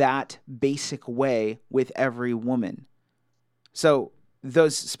that basic way with every woman. So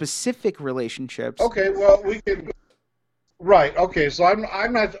those specific relationships. Okay, well, we can. Right. Okay. So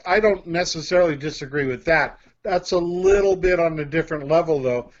I don't necessarily disagree with that. That's a little bit on a different level,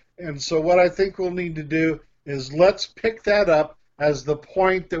 though. And so what I think we'll need to do is let's pick that up as the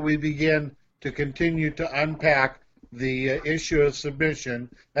point that we begin to continue to unpack the issue of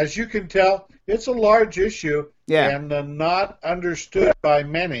submission. As you can tell, it's a large issue, Yeah. and not understood by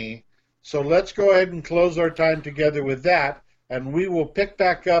many. So let's go ahead and close our time together with that, and we will pick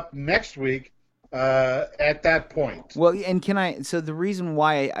back up next week at that point. Well, and so the reason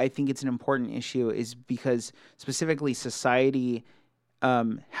why I think it's an important issue is because specifically society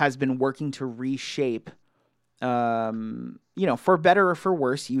has been working to reshape, for better or for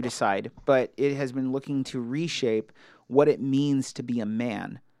worse, you decide, but it has been looking to reshape what it means to be a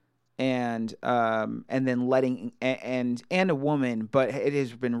man. And then letting and a woman, but it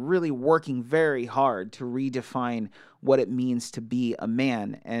has been really working very hard to redefine what it means to be a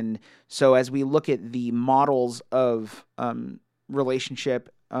man. And so as we look at the models of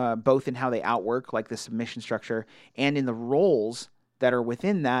relationship, both in how they outwork, like the submission structure, and in the roles that are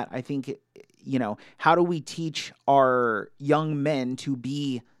within that, I think, how do we teach our young men to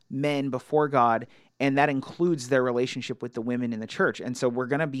be men before God? And that includes their relationship with the women in the church. And so we're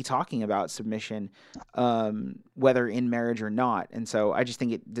going to be talking about submission, whether in marriage or not. And so I just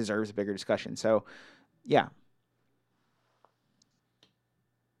think it deserves a bigger discussion. So, yeah.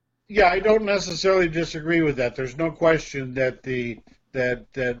 Yeah, I don't necessarily disagree with that. There's no question that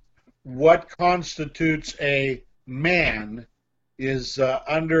that what constitutes a man is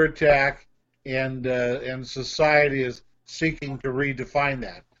under attack, and society is seeking to redefine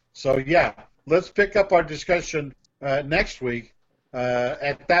that. So, yeah. Let's pick up our discussion next week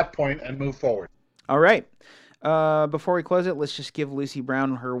at that point and move forward. All right. Before we close it, let's just give Lucy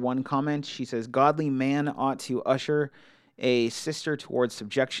Brown her one comment. She says, godly man ought to usher a sister towards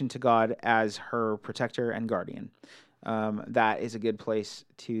subjection to God as her protector and guardian. That is a good place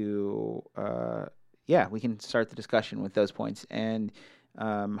to, we can start the discussion with those points. And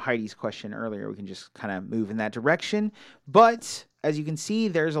Heidi's question earlier, we can just kind of move in that direction. But as you can see,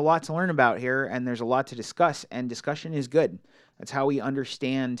 there's a lot to learn about here, and there's a lot to discuss, and discussion is good. That's how we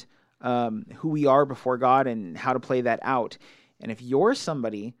understand who we are before God and how to play that out. And if you're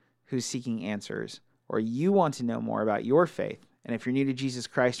somebody who's seeking answers, or you want to know more about your faith, and if you're new to Jesus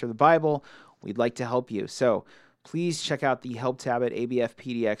Christ or the Bible, we'd like to help you. So please check out the help tab at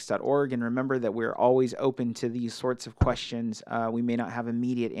abfpdx.org, and remember that we're always open to these sorts of questions. We may not have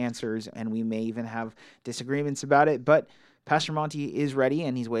immediate answers, and we may even have disagreements about it, but Pastor Monty is ready,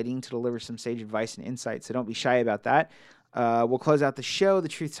 and he's waiting to deliver some sage advice and insight, so don't be shy about that. We'll close out the show. The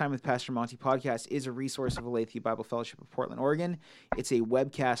Truth Time with Pastor Monty podcast is a resource of Aletheia Bible Fellowship of Portland, Oregon. It's a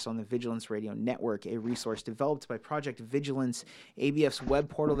webcast on the Vigilance Radio Network, a resource developed by Project Vigilance, ABF's web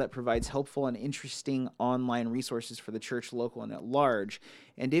portal that provides helpful and interesting online resources for the church, local and at large.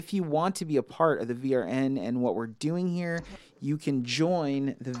 And if you want to be a part of the VRN and what we're doing here, you can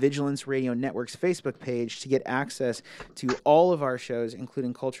join the Vigilance Radio Network's Facebook page to get access to all of our shows,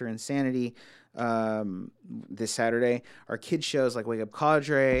 including Culture and Sanity, this Saturday, our kids shows like Wake Up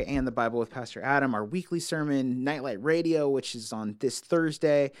Cadre and the Bible with Pastor Adam, our weekly sermon, Nightlight Radio, which is on this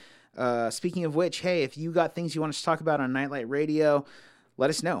Thursday. Speaking of which, hey, if you got things you want us to talk about on Nightlight Radio, let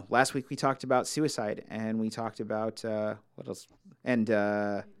us know. Last week we talked about suicide, and we talked about what else? And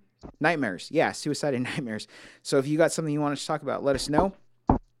nightmares. Yeah, suicide and nightmares. So if you got something you want us to talk about, let us know.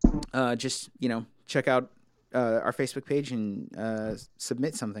 Just check out our Facebook page and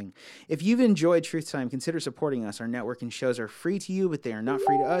submit something. If you've enjoyed Truth Time, consider supporting us. Our network and shows are free to you, but they are not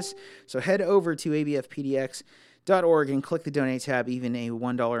free to us. So head over to abfpdx.org and click the donate tab. Even a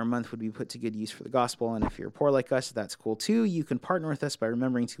 $1 a month would be put to good use for the gospel. And if you're poor like us, that's cool too. You can partner with us by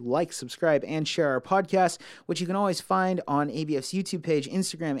remembering to like, subscribe, and share our podcast, which you can always find on ABF's YouTube page,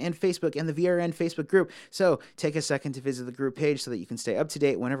 Instagram, and Facebook, and the VRN Facebook group. So take a second to visit the group page so that you can stay up to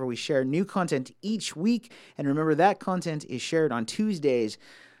date whenever we share new content each week. And remember, that content is shared on Tuesdays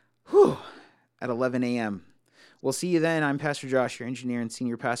at 11 a.m. We'll see you then. I'm Pastor Josh, your engineer and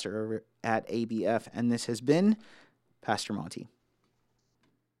senior pastor over at ABF, and this has been Pastor Monty.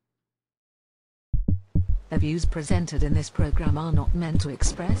 The views presented in this program are not meant to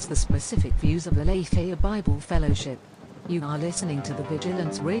express the specific views of the Aletheia Bible Fellowship. You are listening to the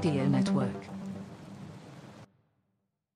Vigilance Radio Network.